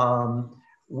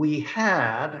 We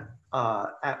had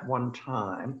at one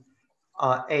time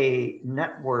a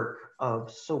network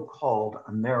of so-called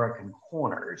American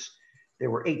corners. There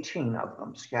were 18 of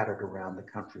them scattered around the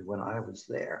country when I was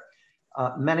there.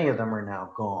 Many of them are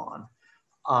now gone.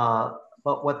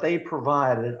 But what they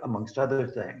provided, amongst other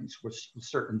things, was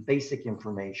certain basic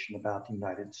information about the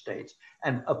United States,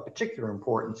 and of particular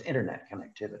importance, internet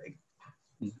connectivity.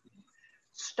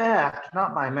 Staffed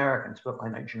not by Americans, but by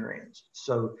Nigerians.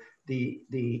 So the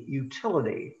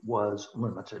utility was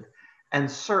limited, and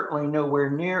certainly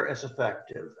nowhere near as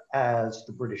effective as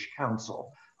the British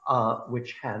Council,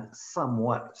 which had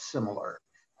somewhat similar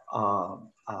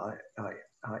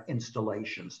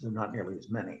installations, though not nearly as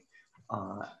many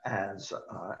as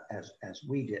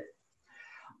we did.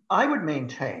 I would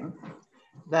maintain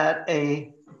that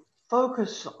a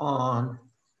focus on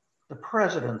the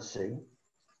presidency,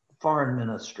 foreign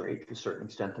ministry, to a certain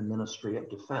extent the Ministry of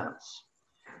Defense,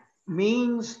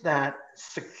 means that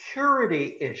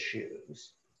security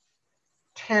issues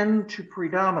tend to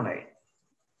predominate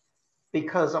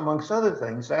because, amongst other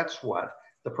things, that's what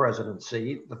the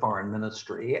presidency, the foreign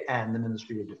ministry, and the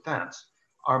Ministry of Defense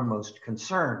are most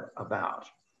concerned about.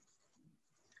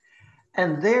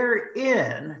 And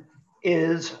therein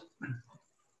is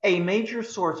a major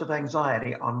source of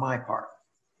anxiety on my part,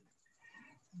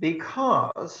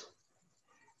 because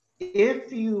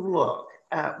if you look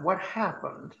at what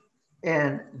happened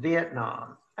in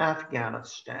Vietnam,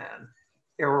 Afghanistan,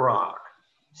 Iraq,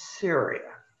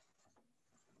 Syria,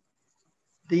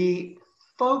 the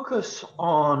focus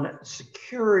on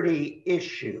security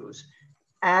issues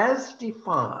as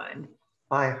defined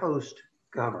by host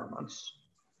governments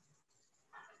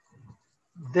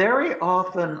very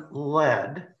often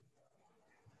led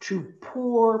to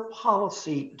poor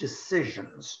policy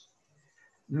decisions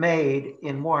made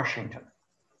in Washington.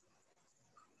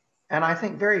 And I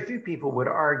think very few people would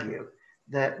argue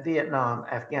that Vietnam,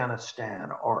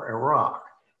 Afghanistan, or Iraq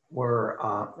were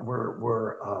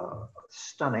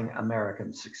stunning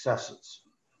American successes.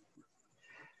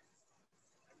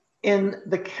 In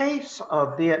the case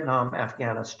of Vietnam,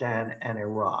 Afghanistan, and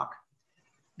Iraq,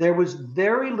 there was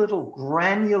very little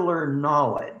granular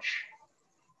knowledge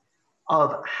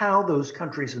of how those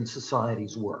countries and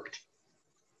societies worked.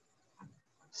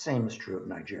 Same is true of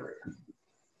Nigeria.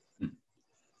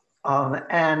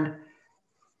 And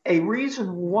a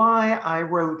reason why I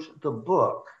wrote the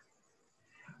book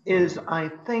is, I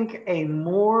think, a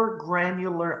more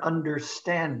granular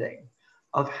understanding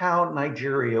of how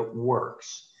Nigeria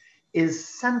works is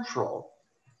central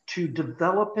to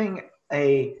developing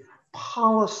a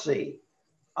policy,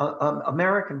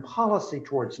 American policy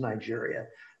towards Nigeria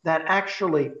that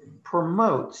actually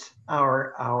promotes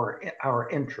our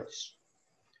interests.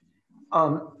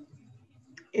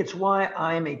 It's why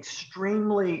I'm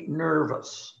extremely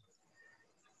nervous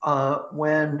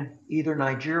when either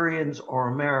Nigerians or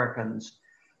Americans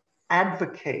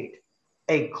advocate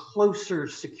a closer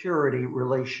security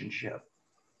relationship.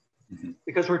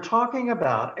 Because we're talking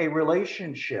about a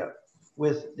relationship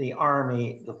with the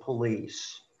Army, the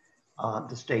police,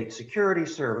 the state security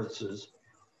services,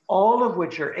 all of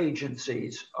which are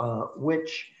agencies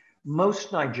which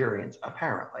most Nigerians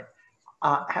apparently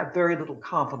have very little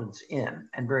confidence in,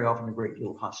 and very often a great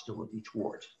deal of hostility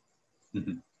towards.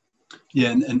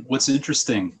 Yeah, and what's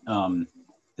interesting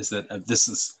is that this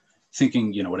is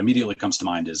thinking, what immediately comes to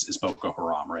mind is Boko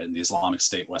Haram, right? In the Islamic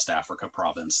State West Africa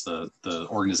province, the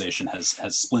organization has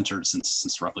splintered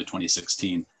since roughly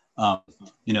 2016.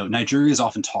 Nigeria is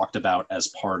often talked about as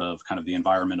part of kind of the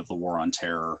environment of the war on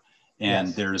terror. And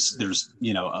yes, there's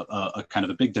a kind of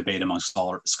a big debate among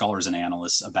scholars and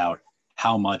analysts about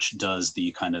how much does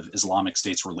the kind of Islamic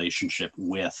State's relationship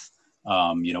with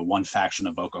one faction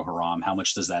of Boko Haram, how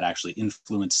much does that actually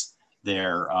influence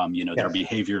their their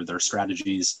behavior, their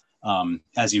strategies?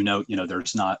 As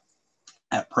there's not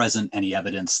at present any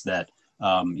evidence that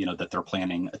that they're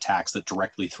planning attacks that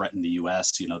directly threaten the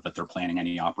U.S. That they're planning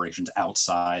any operations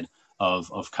outside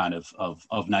of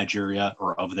Nigeria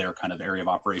or of their kind of area of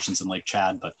operations in Lake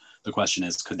Chad. But the question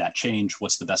is, could that change?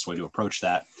 What's the best way to approach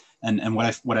that? And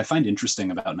what I find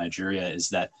interesting about Nigeria is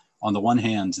that on the one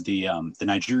hand, the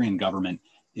Nigerian government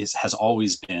has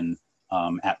always been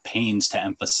at pains to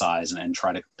emphasize and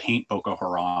try to paint Boko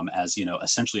Haram as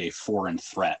essentially a foreign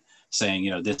threat,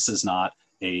 saying this is not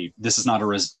a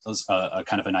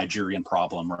kind of a Nigerian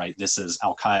problem, right? This is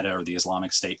Al Qaeda or the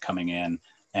Islamic State coming in,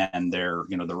 and they're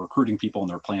recruiting people and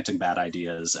they're planting bad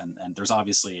ideas, and there's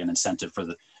obviously an incentive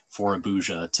for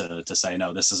Abuja to say,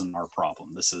 no, this isn't our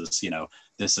problem. This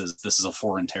is a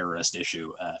foreign terrorist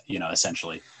issue,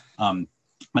 essentially.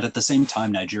 But at the same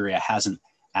time, Nigeria hasn't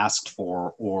asked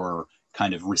for or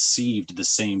kind of received the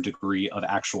same degree of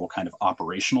actual kind of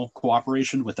operational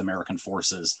cooperation with American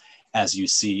forces as you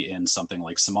see in something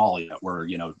like Somalia, where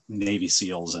Navy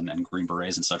SEALs and Green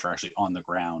Berets and such are actually on the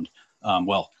ground.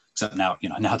 Except now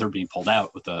now they're being pulled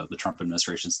out with the Trump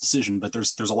administration's decision. But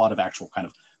there's a lot of actual kind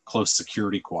of close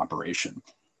security cooperation.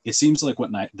 It seems like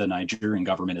what the Nigerian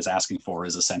government is asking for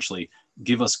is essentially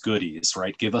give us goodies,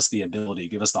 right? Give us the ability,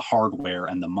 give us the hardware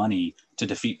and the money to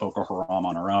defeat Boko Haram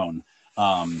on our own.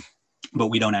 But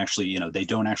we don't actually, they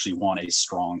don't actually want a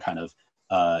strong kind of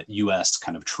U.S.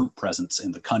 kind of troop presence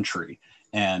in the country.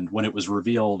 And when it was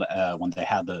revealed, when they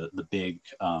had the big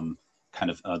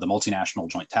the multinational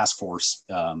joint task force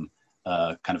kind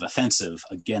of offensive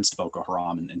against Boko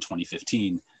Haram in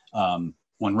 2015,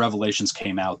 when revelations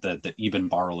came out that Ibn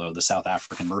Barlow, the South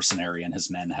African mercenary, and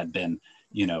his men had been,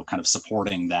 kind of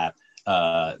supporting that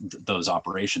those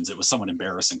operations, it was somewhat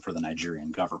embarrassing for the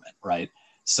Nigerian government, right?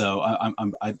 So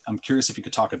I'm curious if you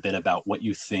could talk a bit about what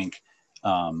you think,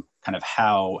 kind of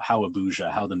how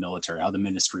Abuja, how the military, how the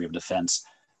Ministry of Defense,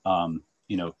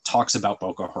 talks about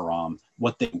Boko Haram,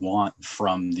 what they want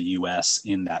from the U.S.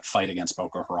 in that fight against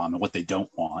Boko Haram, and what they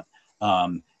don't want.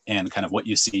 And kind of what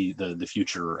you see the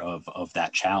future of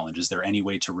that challenge. Is there any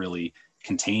way to really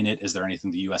contain it? Is there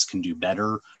anything the U.S. can do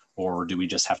better? Or do we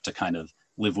just have to kind of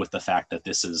live with the fact that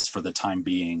this is, for the time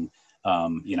being,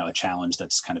 a challenge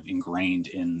that's kind of ingrained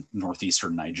in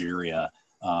northeastern Nigeria?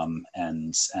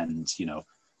 And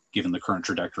given the current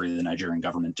trajectory, the Nigerian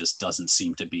government just doesn't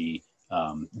seem to be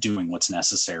doing what's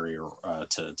necessary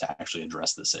to actually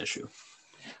address this issue.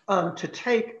 To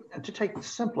take the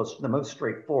simplest, the most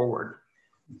straightforward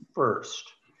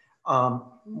first,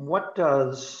 What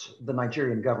does the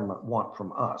Nigerian government want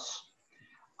from us?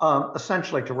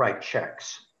 Essentially to write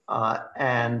checks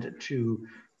and to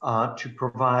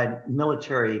provide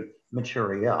military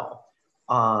materiel,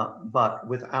 but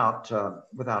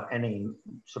without any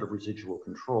sort of residual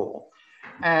control.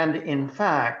 And in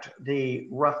fact, the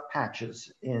rough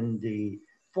patches in the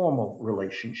formal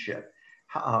relationship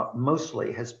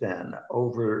mostly has been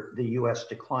over the U.S.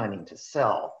 declining to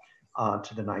sell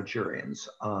to the Nigerians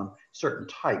certain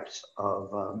types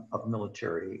of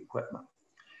military equipment.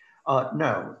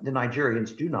 No, the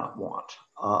Nigerians do not want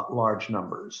large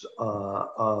numbers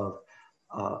of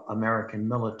American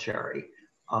military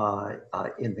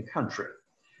in the country.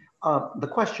 The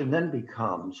question then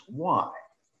becomes why?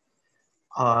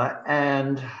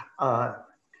 And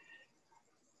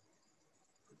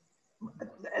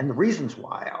the reasons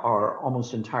why are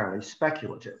almost entirely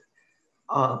speculative.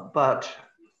 But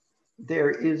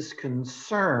there is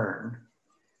concern,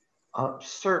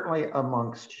 certainly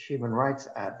amongst human rights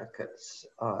advocates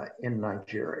in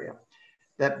Nigeria,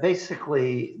 that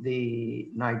basically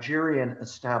the Nigerian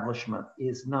establishment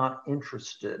is not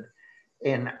interested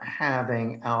in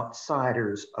having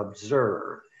outsiders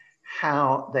observe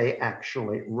how they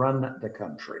actually run the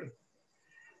country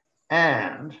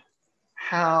and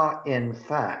how, in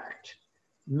fact,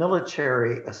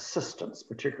 military assistance,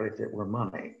 particularly if it were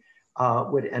money,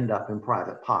 would end up in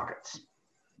private pockets.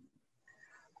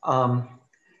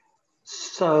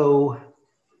 So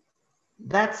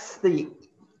that's the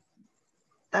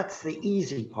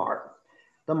easy part.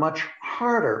 The much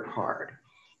harder part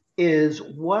is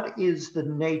what is the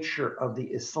nature of the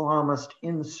Islamist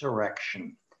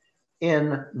insurrection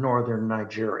in northern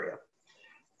Nigeria?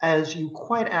 As you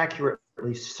quite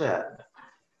accurately said,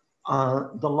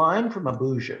 the line from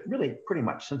Abuja, really pretty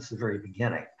much since the very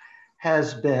beginning,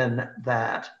 has been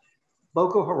that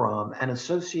Boko Haram and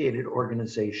associated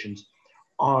organizations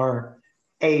are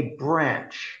a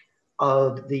branch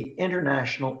of the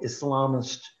international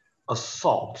Islamist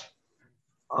assault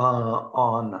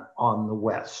on the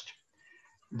West.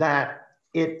 That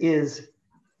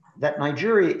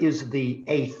Nigeria is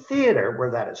a theater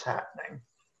where that is happening,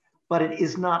 but it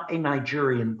is not a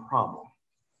Nigerian problem.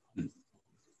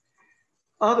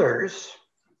 Others,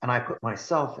 and I put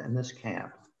myself in this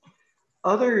camp,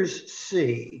 others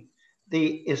see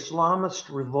the Islamist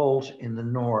revolt in the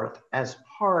north as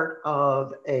part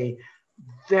of a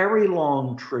very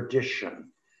long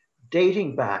tradition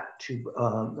dating back to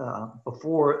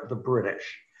before the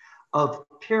British of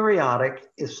periodic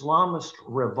Islamist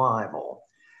revival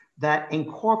that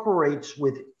incorporates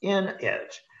within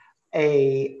it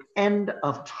an end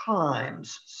of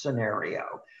times scenario,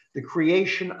 the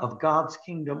creation of God's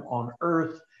kingdom on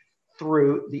earth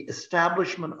through the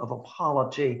establishment of a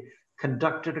polity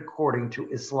conducted according to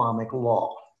Islamic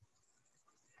law.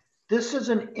 This is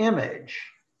an image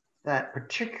that,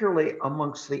 particularly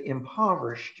amongst the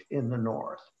impoverished in the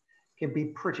north, can be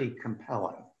pretty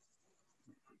compelling.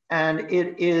 And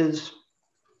it is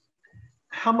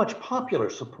how much popular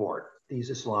support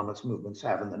these Islamist movements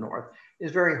have in the north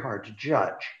is very hard to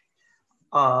judge.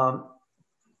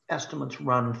 Estimates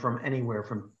run from anywhere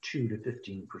from 2 to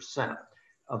 15%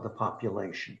 of the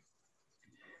population.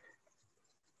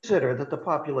 Consider that the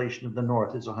population of the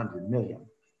north is 100 million.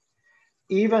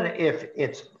 Even if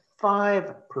it's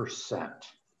 5%,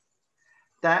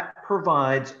 that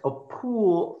provides a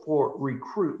pool for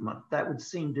recruitment that would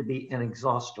seem to be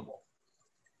inexhaustible.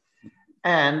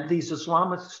 And these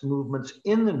Islamist movements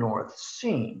in the north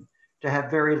seem to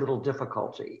have very little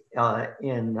difficulty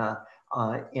in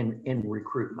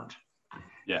recruitment.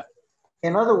 Yeah.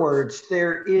 In other words,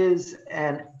 there is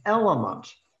an element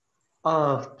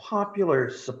of popular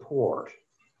support,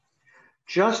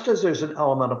 just as there's an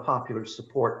element of popular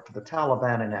support for the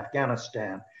Taliban in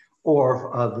Afghanistan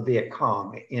or the Viet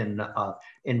Cong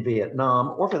in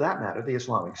Vietnam, or for that matter, the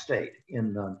Islamic State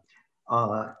in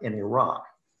Iraq.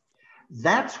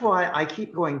 That's why I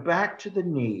keep going back to the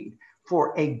need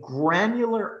for a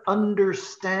granular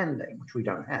understanding, which we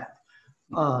don't have,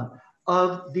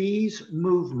 of these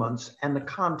movements and the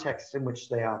context in which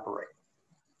they operate.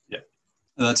 Yeah,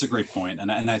 that's a great point.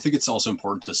 And I think it's also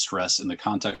important to stress in the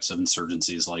context of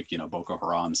insurgencies like, Boko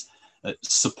Haram's,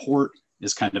 support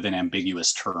is kind of an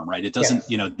ambiguous term, right? It doesn't,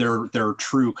 yes. There are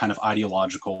true kind of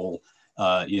ideological,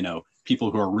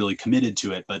 people who are really committed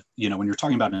to it. But, when you're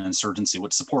talking about an insurgency,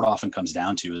 what support often comes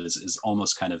down to is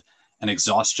almost kind of an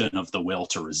exhaustion of the will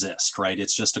to resist, right?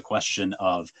 It's just a question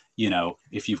of,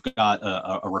 if you've got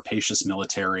a rapacious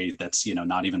military that's,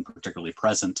 not even particularly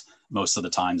present, most of the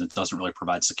times. It doesn't really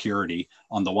provide security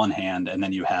on the one hand, and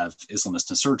then you have Islamist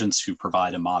insurgents who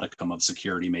provide a modicum of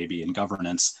security, maybe in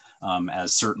governance,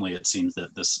 as certainly it seems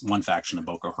that this one faction of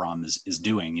Boko Haram is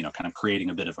doing, kind of creating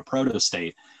a bit of a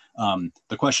proto-state.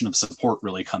 The question of support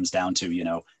really comes down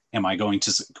to, am I going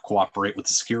to cooperate with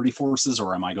the security forces,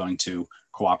 or am I going to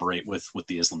cooperate with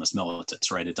the Islamist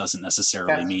militants, right? It doesn't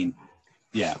necessarily mean,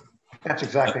 yeah. That's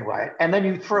exactly right. And then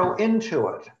you throw into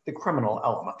it the criminal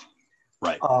element.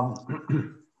 Right.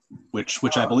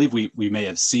 Which I believe we may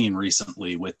have seen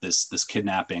recently with this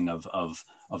kidnapping of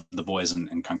the boys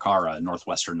in Kankara in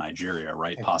northwestern Nigeria,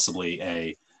 right?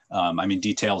 Possibly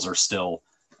details are still,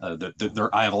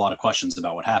 I have a lot of questions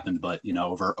about what happened, but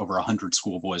over 100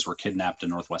 schoolboys were kidnapped in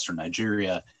northwestern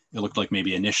Nigeria. It looked like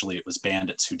maybe initially it was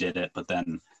bandits who did it, but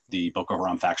then the Boko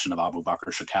Haram faction of Abu Bakr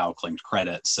Shekau claimed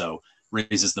credit. So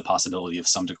raises the possibility of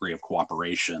some degree of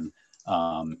cooperation,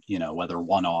 whether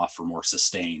one-off or more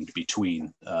sustained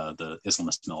between the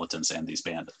Islamist militants and these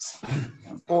bandits.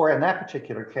 Or in that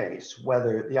particular case,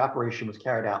 whether the operation was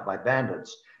carried out by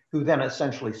bandits who then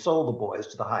essentially sold the boys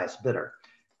to the highest bidder.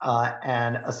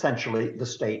 And essentially the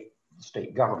state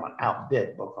government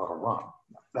outbid Boko Haram.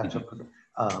 That's a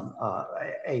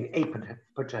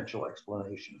potential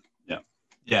explanation.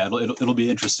 Yeah, it'll be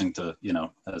interesting to,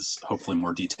 as hopefully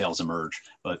more details emerge.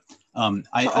 But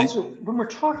also, when we're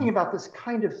talking about this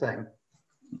kind of thing,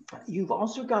 you've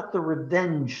also got the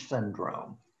revenge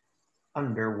syndrome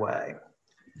underway.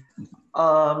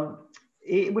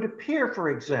 It would appear,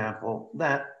 for example,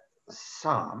 that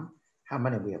some, how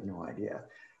many we have no idea,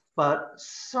 but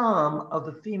some of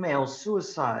the female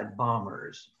suicide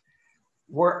bombers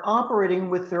were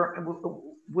operating with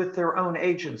their own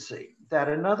agency. That,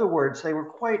 in other words, they were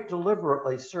quite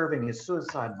deliberately serving as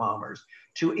suicide bombers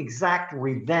to exact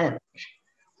revenge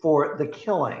for the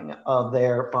killing of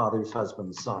their father's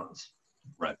husband's sons.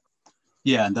 Right.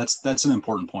 Yeah, and that's an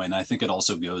important point. And I think it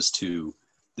also goes to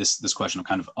this question of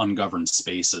kind of ungoverned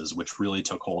spaces, which really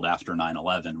took hold after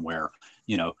 9/11, where,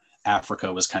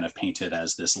 Africa was kind of painted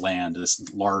as this land, this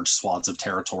large swaths of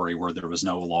territory where there was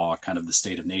no law, kind of the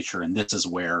state of nature. And this is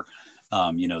where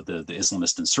the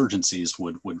Islamist insurgencies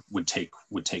would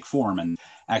take form. And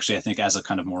actually, I think as a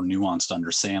kind of more nuanced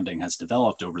understanding has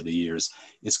developed over the years,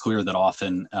 it's clear that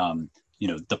often,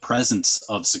 the presence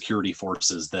of security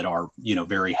forces that are,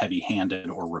 very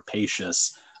heavy-handed or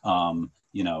rapacious, while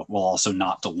also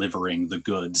not delivering the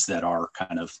goods that are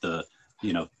kind of the,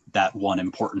 that one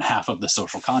important half of the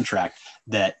social contract,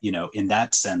 that, in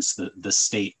that sense, the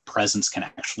state presence can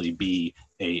actually be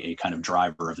a kind of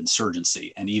driver of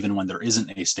insurgency. And even when there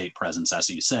isn't a state presence, as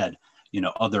you said, there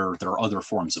are other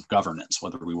forms of governance,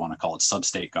 whether we want to call it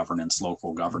sub-state governance,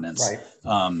 local governance.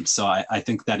 Right. So I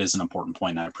think that is an important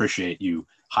point. And I appreciate you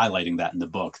highlighting that in the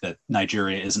book, that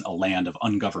Nigeria isn't a land of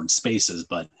ungoverned spaces,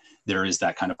 but there is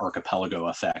that kind of archipelago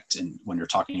effect. And when you're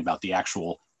talking about the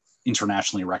actual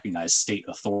internationally recognized state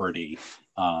authority,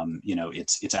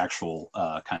 its actual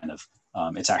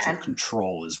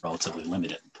control is relatively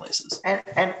limited in places.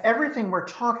 And everything we're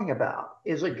talking about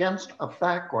is against a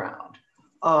background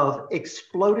of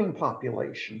exploding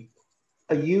population,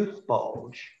 a youth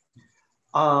bulge,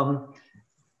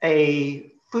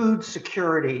 a food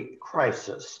security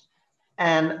crisis,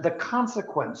 and the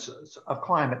consequences of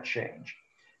climate change.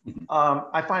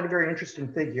 I find a very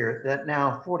interesting figure that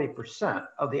now 40%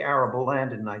 of the arable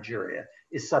land in Nigeria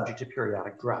is subject to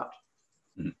periodic drought.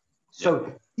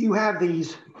 So you have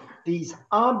these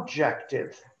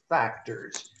objective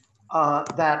factors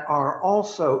that are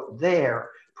also there,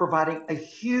 providing a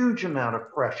huge amount of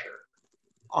pressure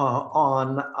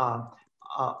on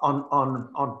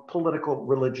political,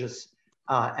 religious,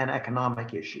 and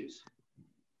economic issues.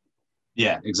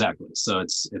 Yeah, exactly. So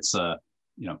it's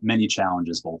many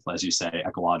challenges, both, as you say,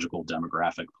 ecological,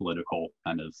 demographic, political,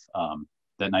 kind of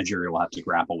that Nigeria will have to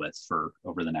grapple with for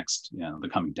over the next, the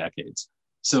coming decades.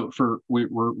 So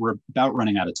we're about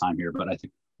running out of time here, but I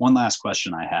think one last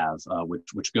question I have,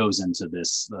 which goes into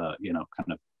this,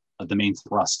 kind of the main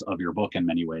thrust of your book in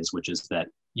many ways, which is that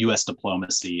U.S.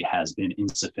 diplomacy has been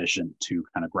insufficient to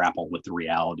kind of grapple with the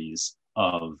realities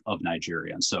of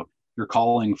Nigeria. And so you're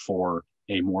calling for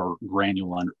a more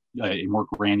granular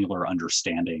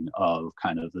understanding of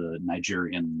kind of the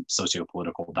Nigerian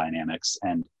sociopolitical dynamics,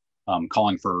 and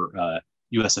calling for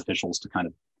U.S. officials to kind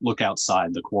of look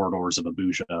outside the corridors of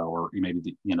Abuja, or maybe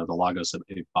the Lagos of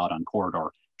Ibadan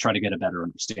corridor, try to get a better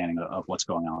understanding of what's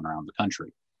going on around the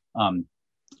country.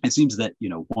 It seems that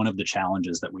one of the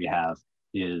challenges that we have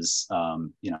is,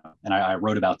 and I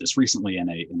wrote about this recently in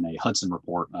a Hudson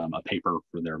report, a paper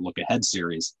for their Look Ahead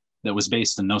series, that was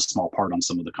based in no small part on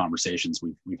some of the conversations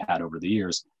we've had over the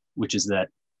years, which is that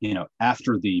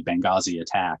after the Benghazi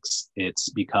attacks, it's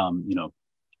become,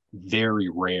 very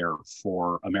rare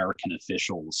for American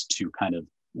officials to kind of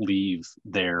leave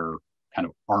their kind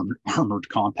of armored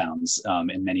compounds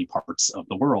in many parts of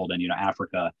the world. And,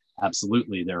 Africa,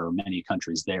 absolutely, there are many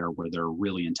countries there where there are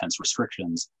really intense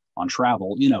restrictions on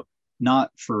travel,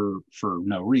 not for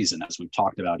no reason. As we've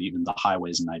talked about, even the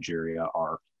highways in Nigeria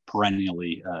are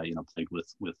perennially, plagued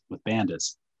with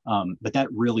bandits. But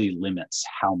that really limits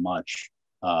how much,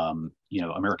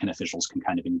 American officials can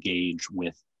kind of engage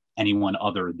with anyone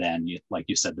other than, like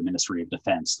you said, the Ministry of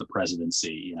Defense, the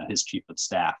presidency, his chief of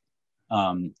staff.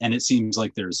 And it seems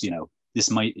like there's,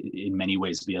 this might in many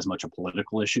ways be as much a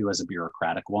political issue as a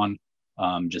bureaucratic one,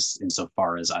 just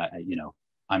insofar as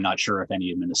I'm not sure if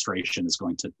any administration is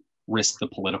going to risk the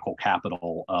political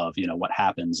capital of, what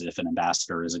happens if an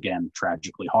ambassador is again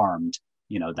tragically harmed,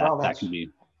 that can be.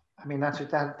 I mean,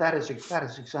 that is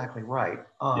exactly right.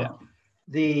 Yeah.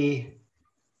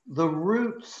 The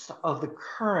roots of the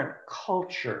current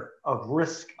culture of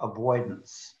risk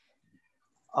avoidance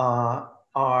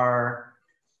are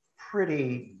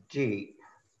pretty deep.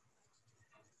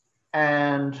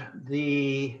 And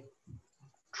the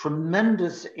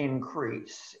tremendous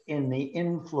increase in the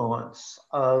influence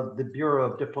of the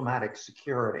Bureau of Diplomatic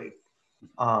Security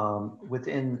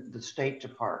within the State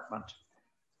Department,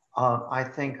 I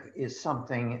think is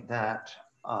something that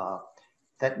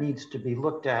that needs to be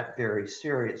looked at very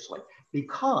seriously,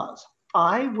 because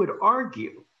I would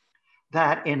argue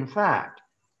that, in fact,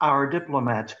 our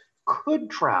diplomats could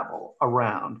travel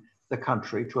around the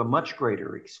country to a much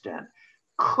greater extent,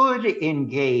 could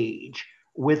engage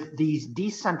with these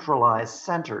decentralized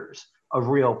centers of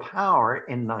real power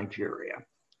in Nigeria.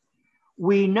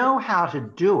 We know how to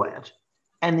do it,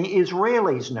 and the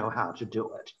Israelis know how to do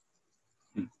it.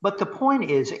 But the point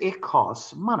is, it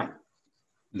costs money.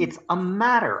 It's a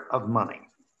matter of money.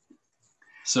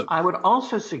 So I would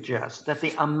also suggest that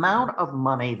the amount of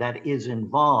money that is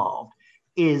involved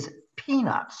is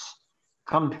peanuts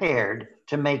compared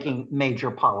to making major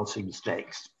policy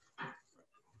mistakes.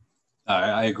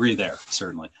 I agree there,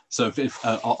 certainly. So if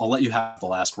I'll let you have the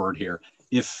last word here.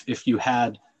 If you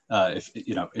had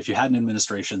if you had an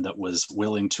administration that was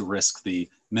willing to risk the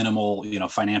minimal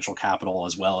financial capital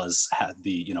as well as had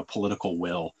the political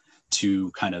will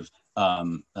to kind of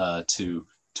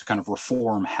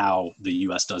reform how the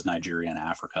U.S. does Nigeria and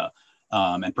Africa,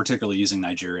 and particularly using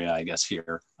Nigeria, I guess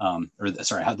here, how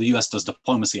the U.S. does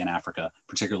diplomacy in Africa,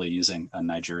 particularly using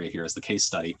Nigeria here as the case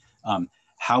study.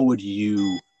 How would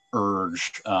you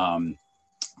urge?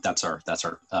 That's our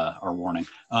warning.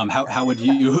 How would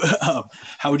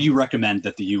you recommend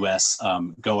that the U.S.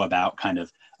 go about kind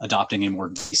of adopting a more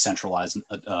decentralized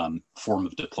form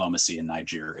of diplomacy in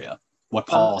Nigeria? What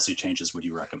policy changes would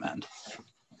you recommend?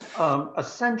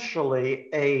 Essentially,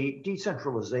 a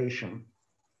decentralization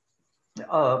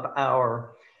of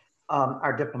our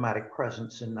diplomatic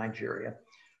presence in Nigeria.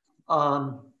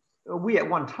 We at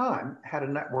one time had a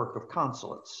network of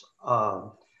consulates,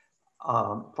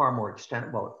 far more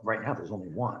extent. Well, right now there's only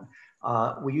one.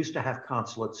 We used to have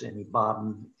consulates in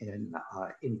Ibadan, in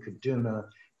Kaduna,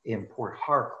 in Port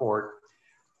Harcourt.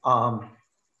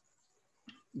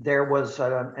 There was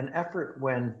an effort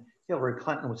when Hillary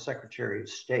Clinton was Secretary of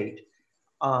State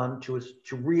to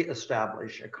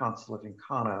reestablish a consulate in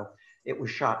Kano. It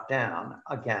was shot down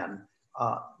again,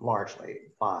 largely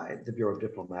by the Bureau of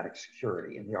Diplomatic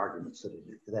Security and the arguments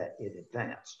that it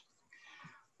advanced.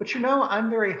 But I'm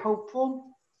very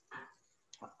hopeful.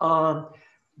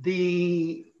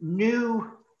 The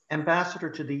new ambassador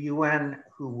to the UN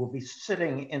who will be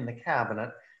sitting in the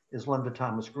cabinet is Linda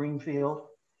Thomas Greenfield,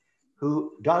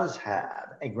 who does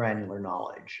have a granular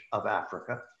knowledge of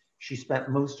Africa. She spent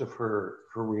most of her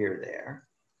career there.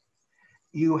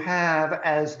 You have,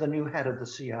 as the new head of the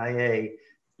CIA,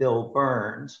 Bill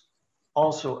Burns,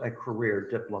 also a career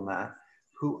diplomat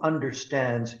who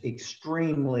understands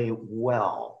extremely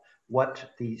well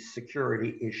what the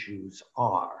security issues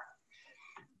are.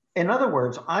 In other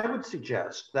words, I would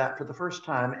suggest that for the first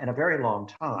time in a very long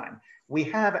time, we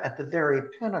have at the very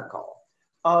pinnacle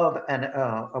of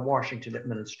a Washington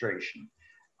administration,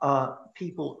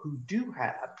 people who do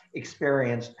have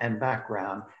experience and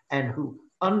background and who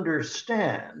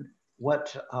understand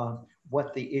what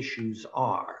the issues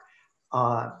are.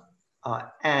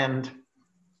 And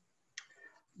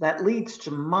that leads to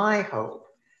my hope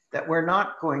that we're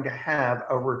not going to have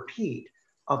a repeat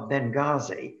of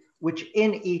Benghazi, which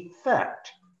in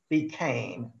effect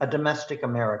became a domestic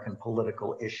American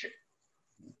political issue.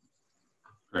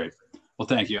 Great. Well,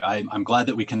 thank you. I'm glad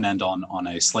that we can end on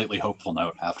a slightly hopeful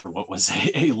note after what was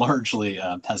a largely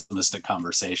pessimistic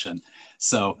conversation.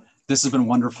 So This has been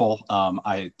wonderful.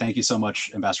 I thank you so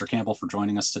much, Ambassador Campbell, for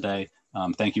joining us today.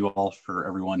 Thank you all for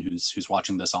everyone who's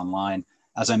watching this online.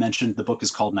 As I mentioned, the book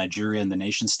is called Nigeria and the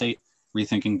Nation State,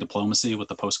 Rethinking Diplomacy with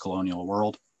the Post-Colonial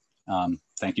World.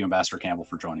 Thank you, Ambassador Campbell,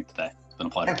 for joining today. It's been a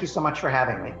pleasure. Thank you so much for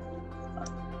having me.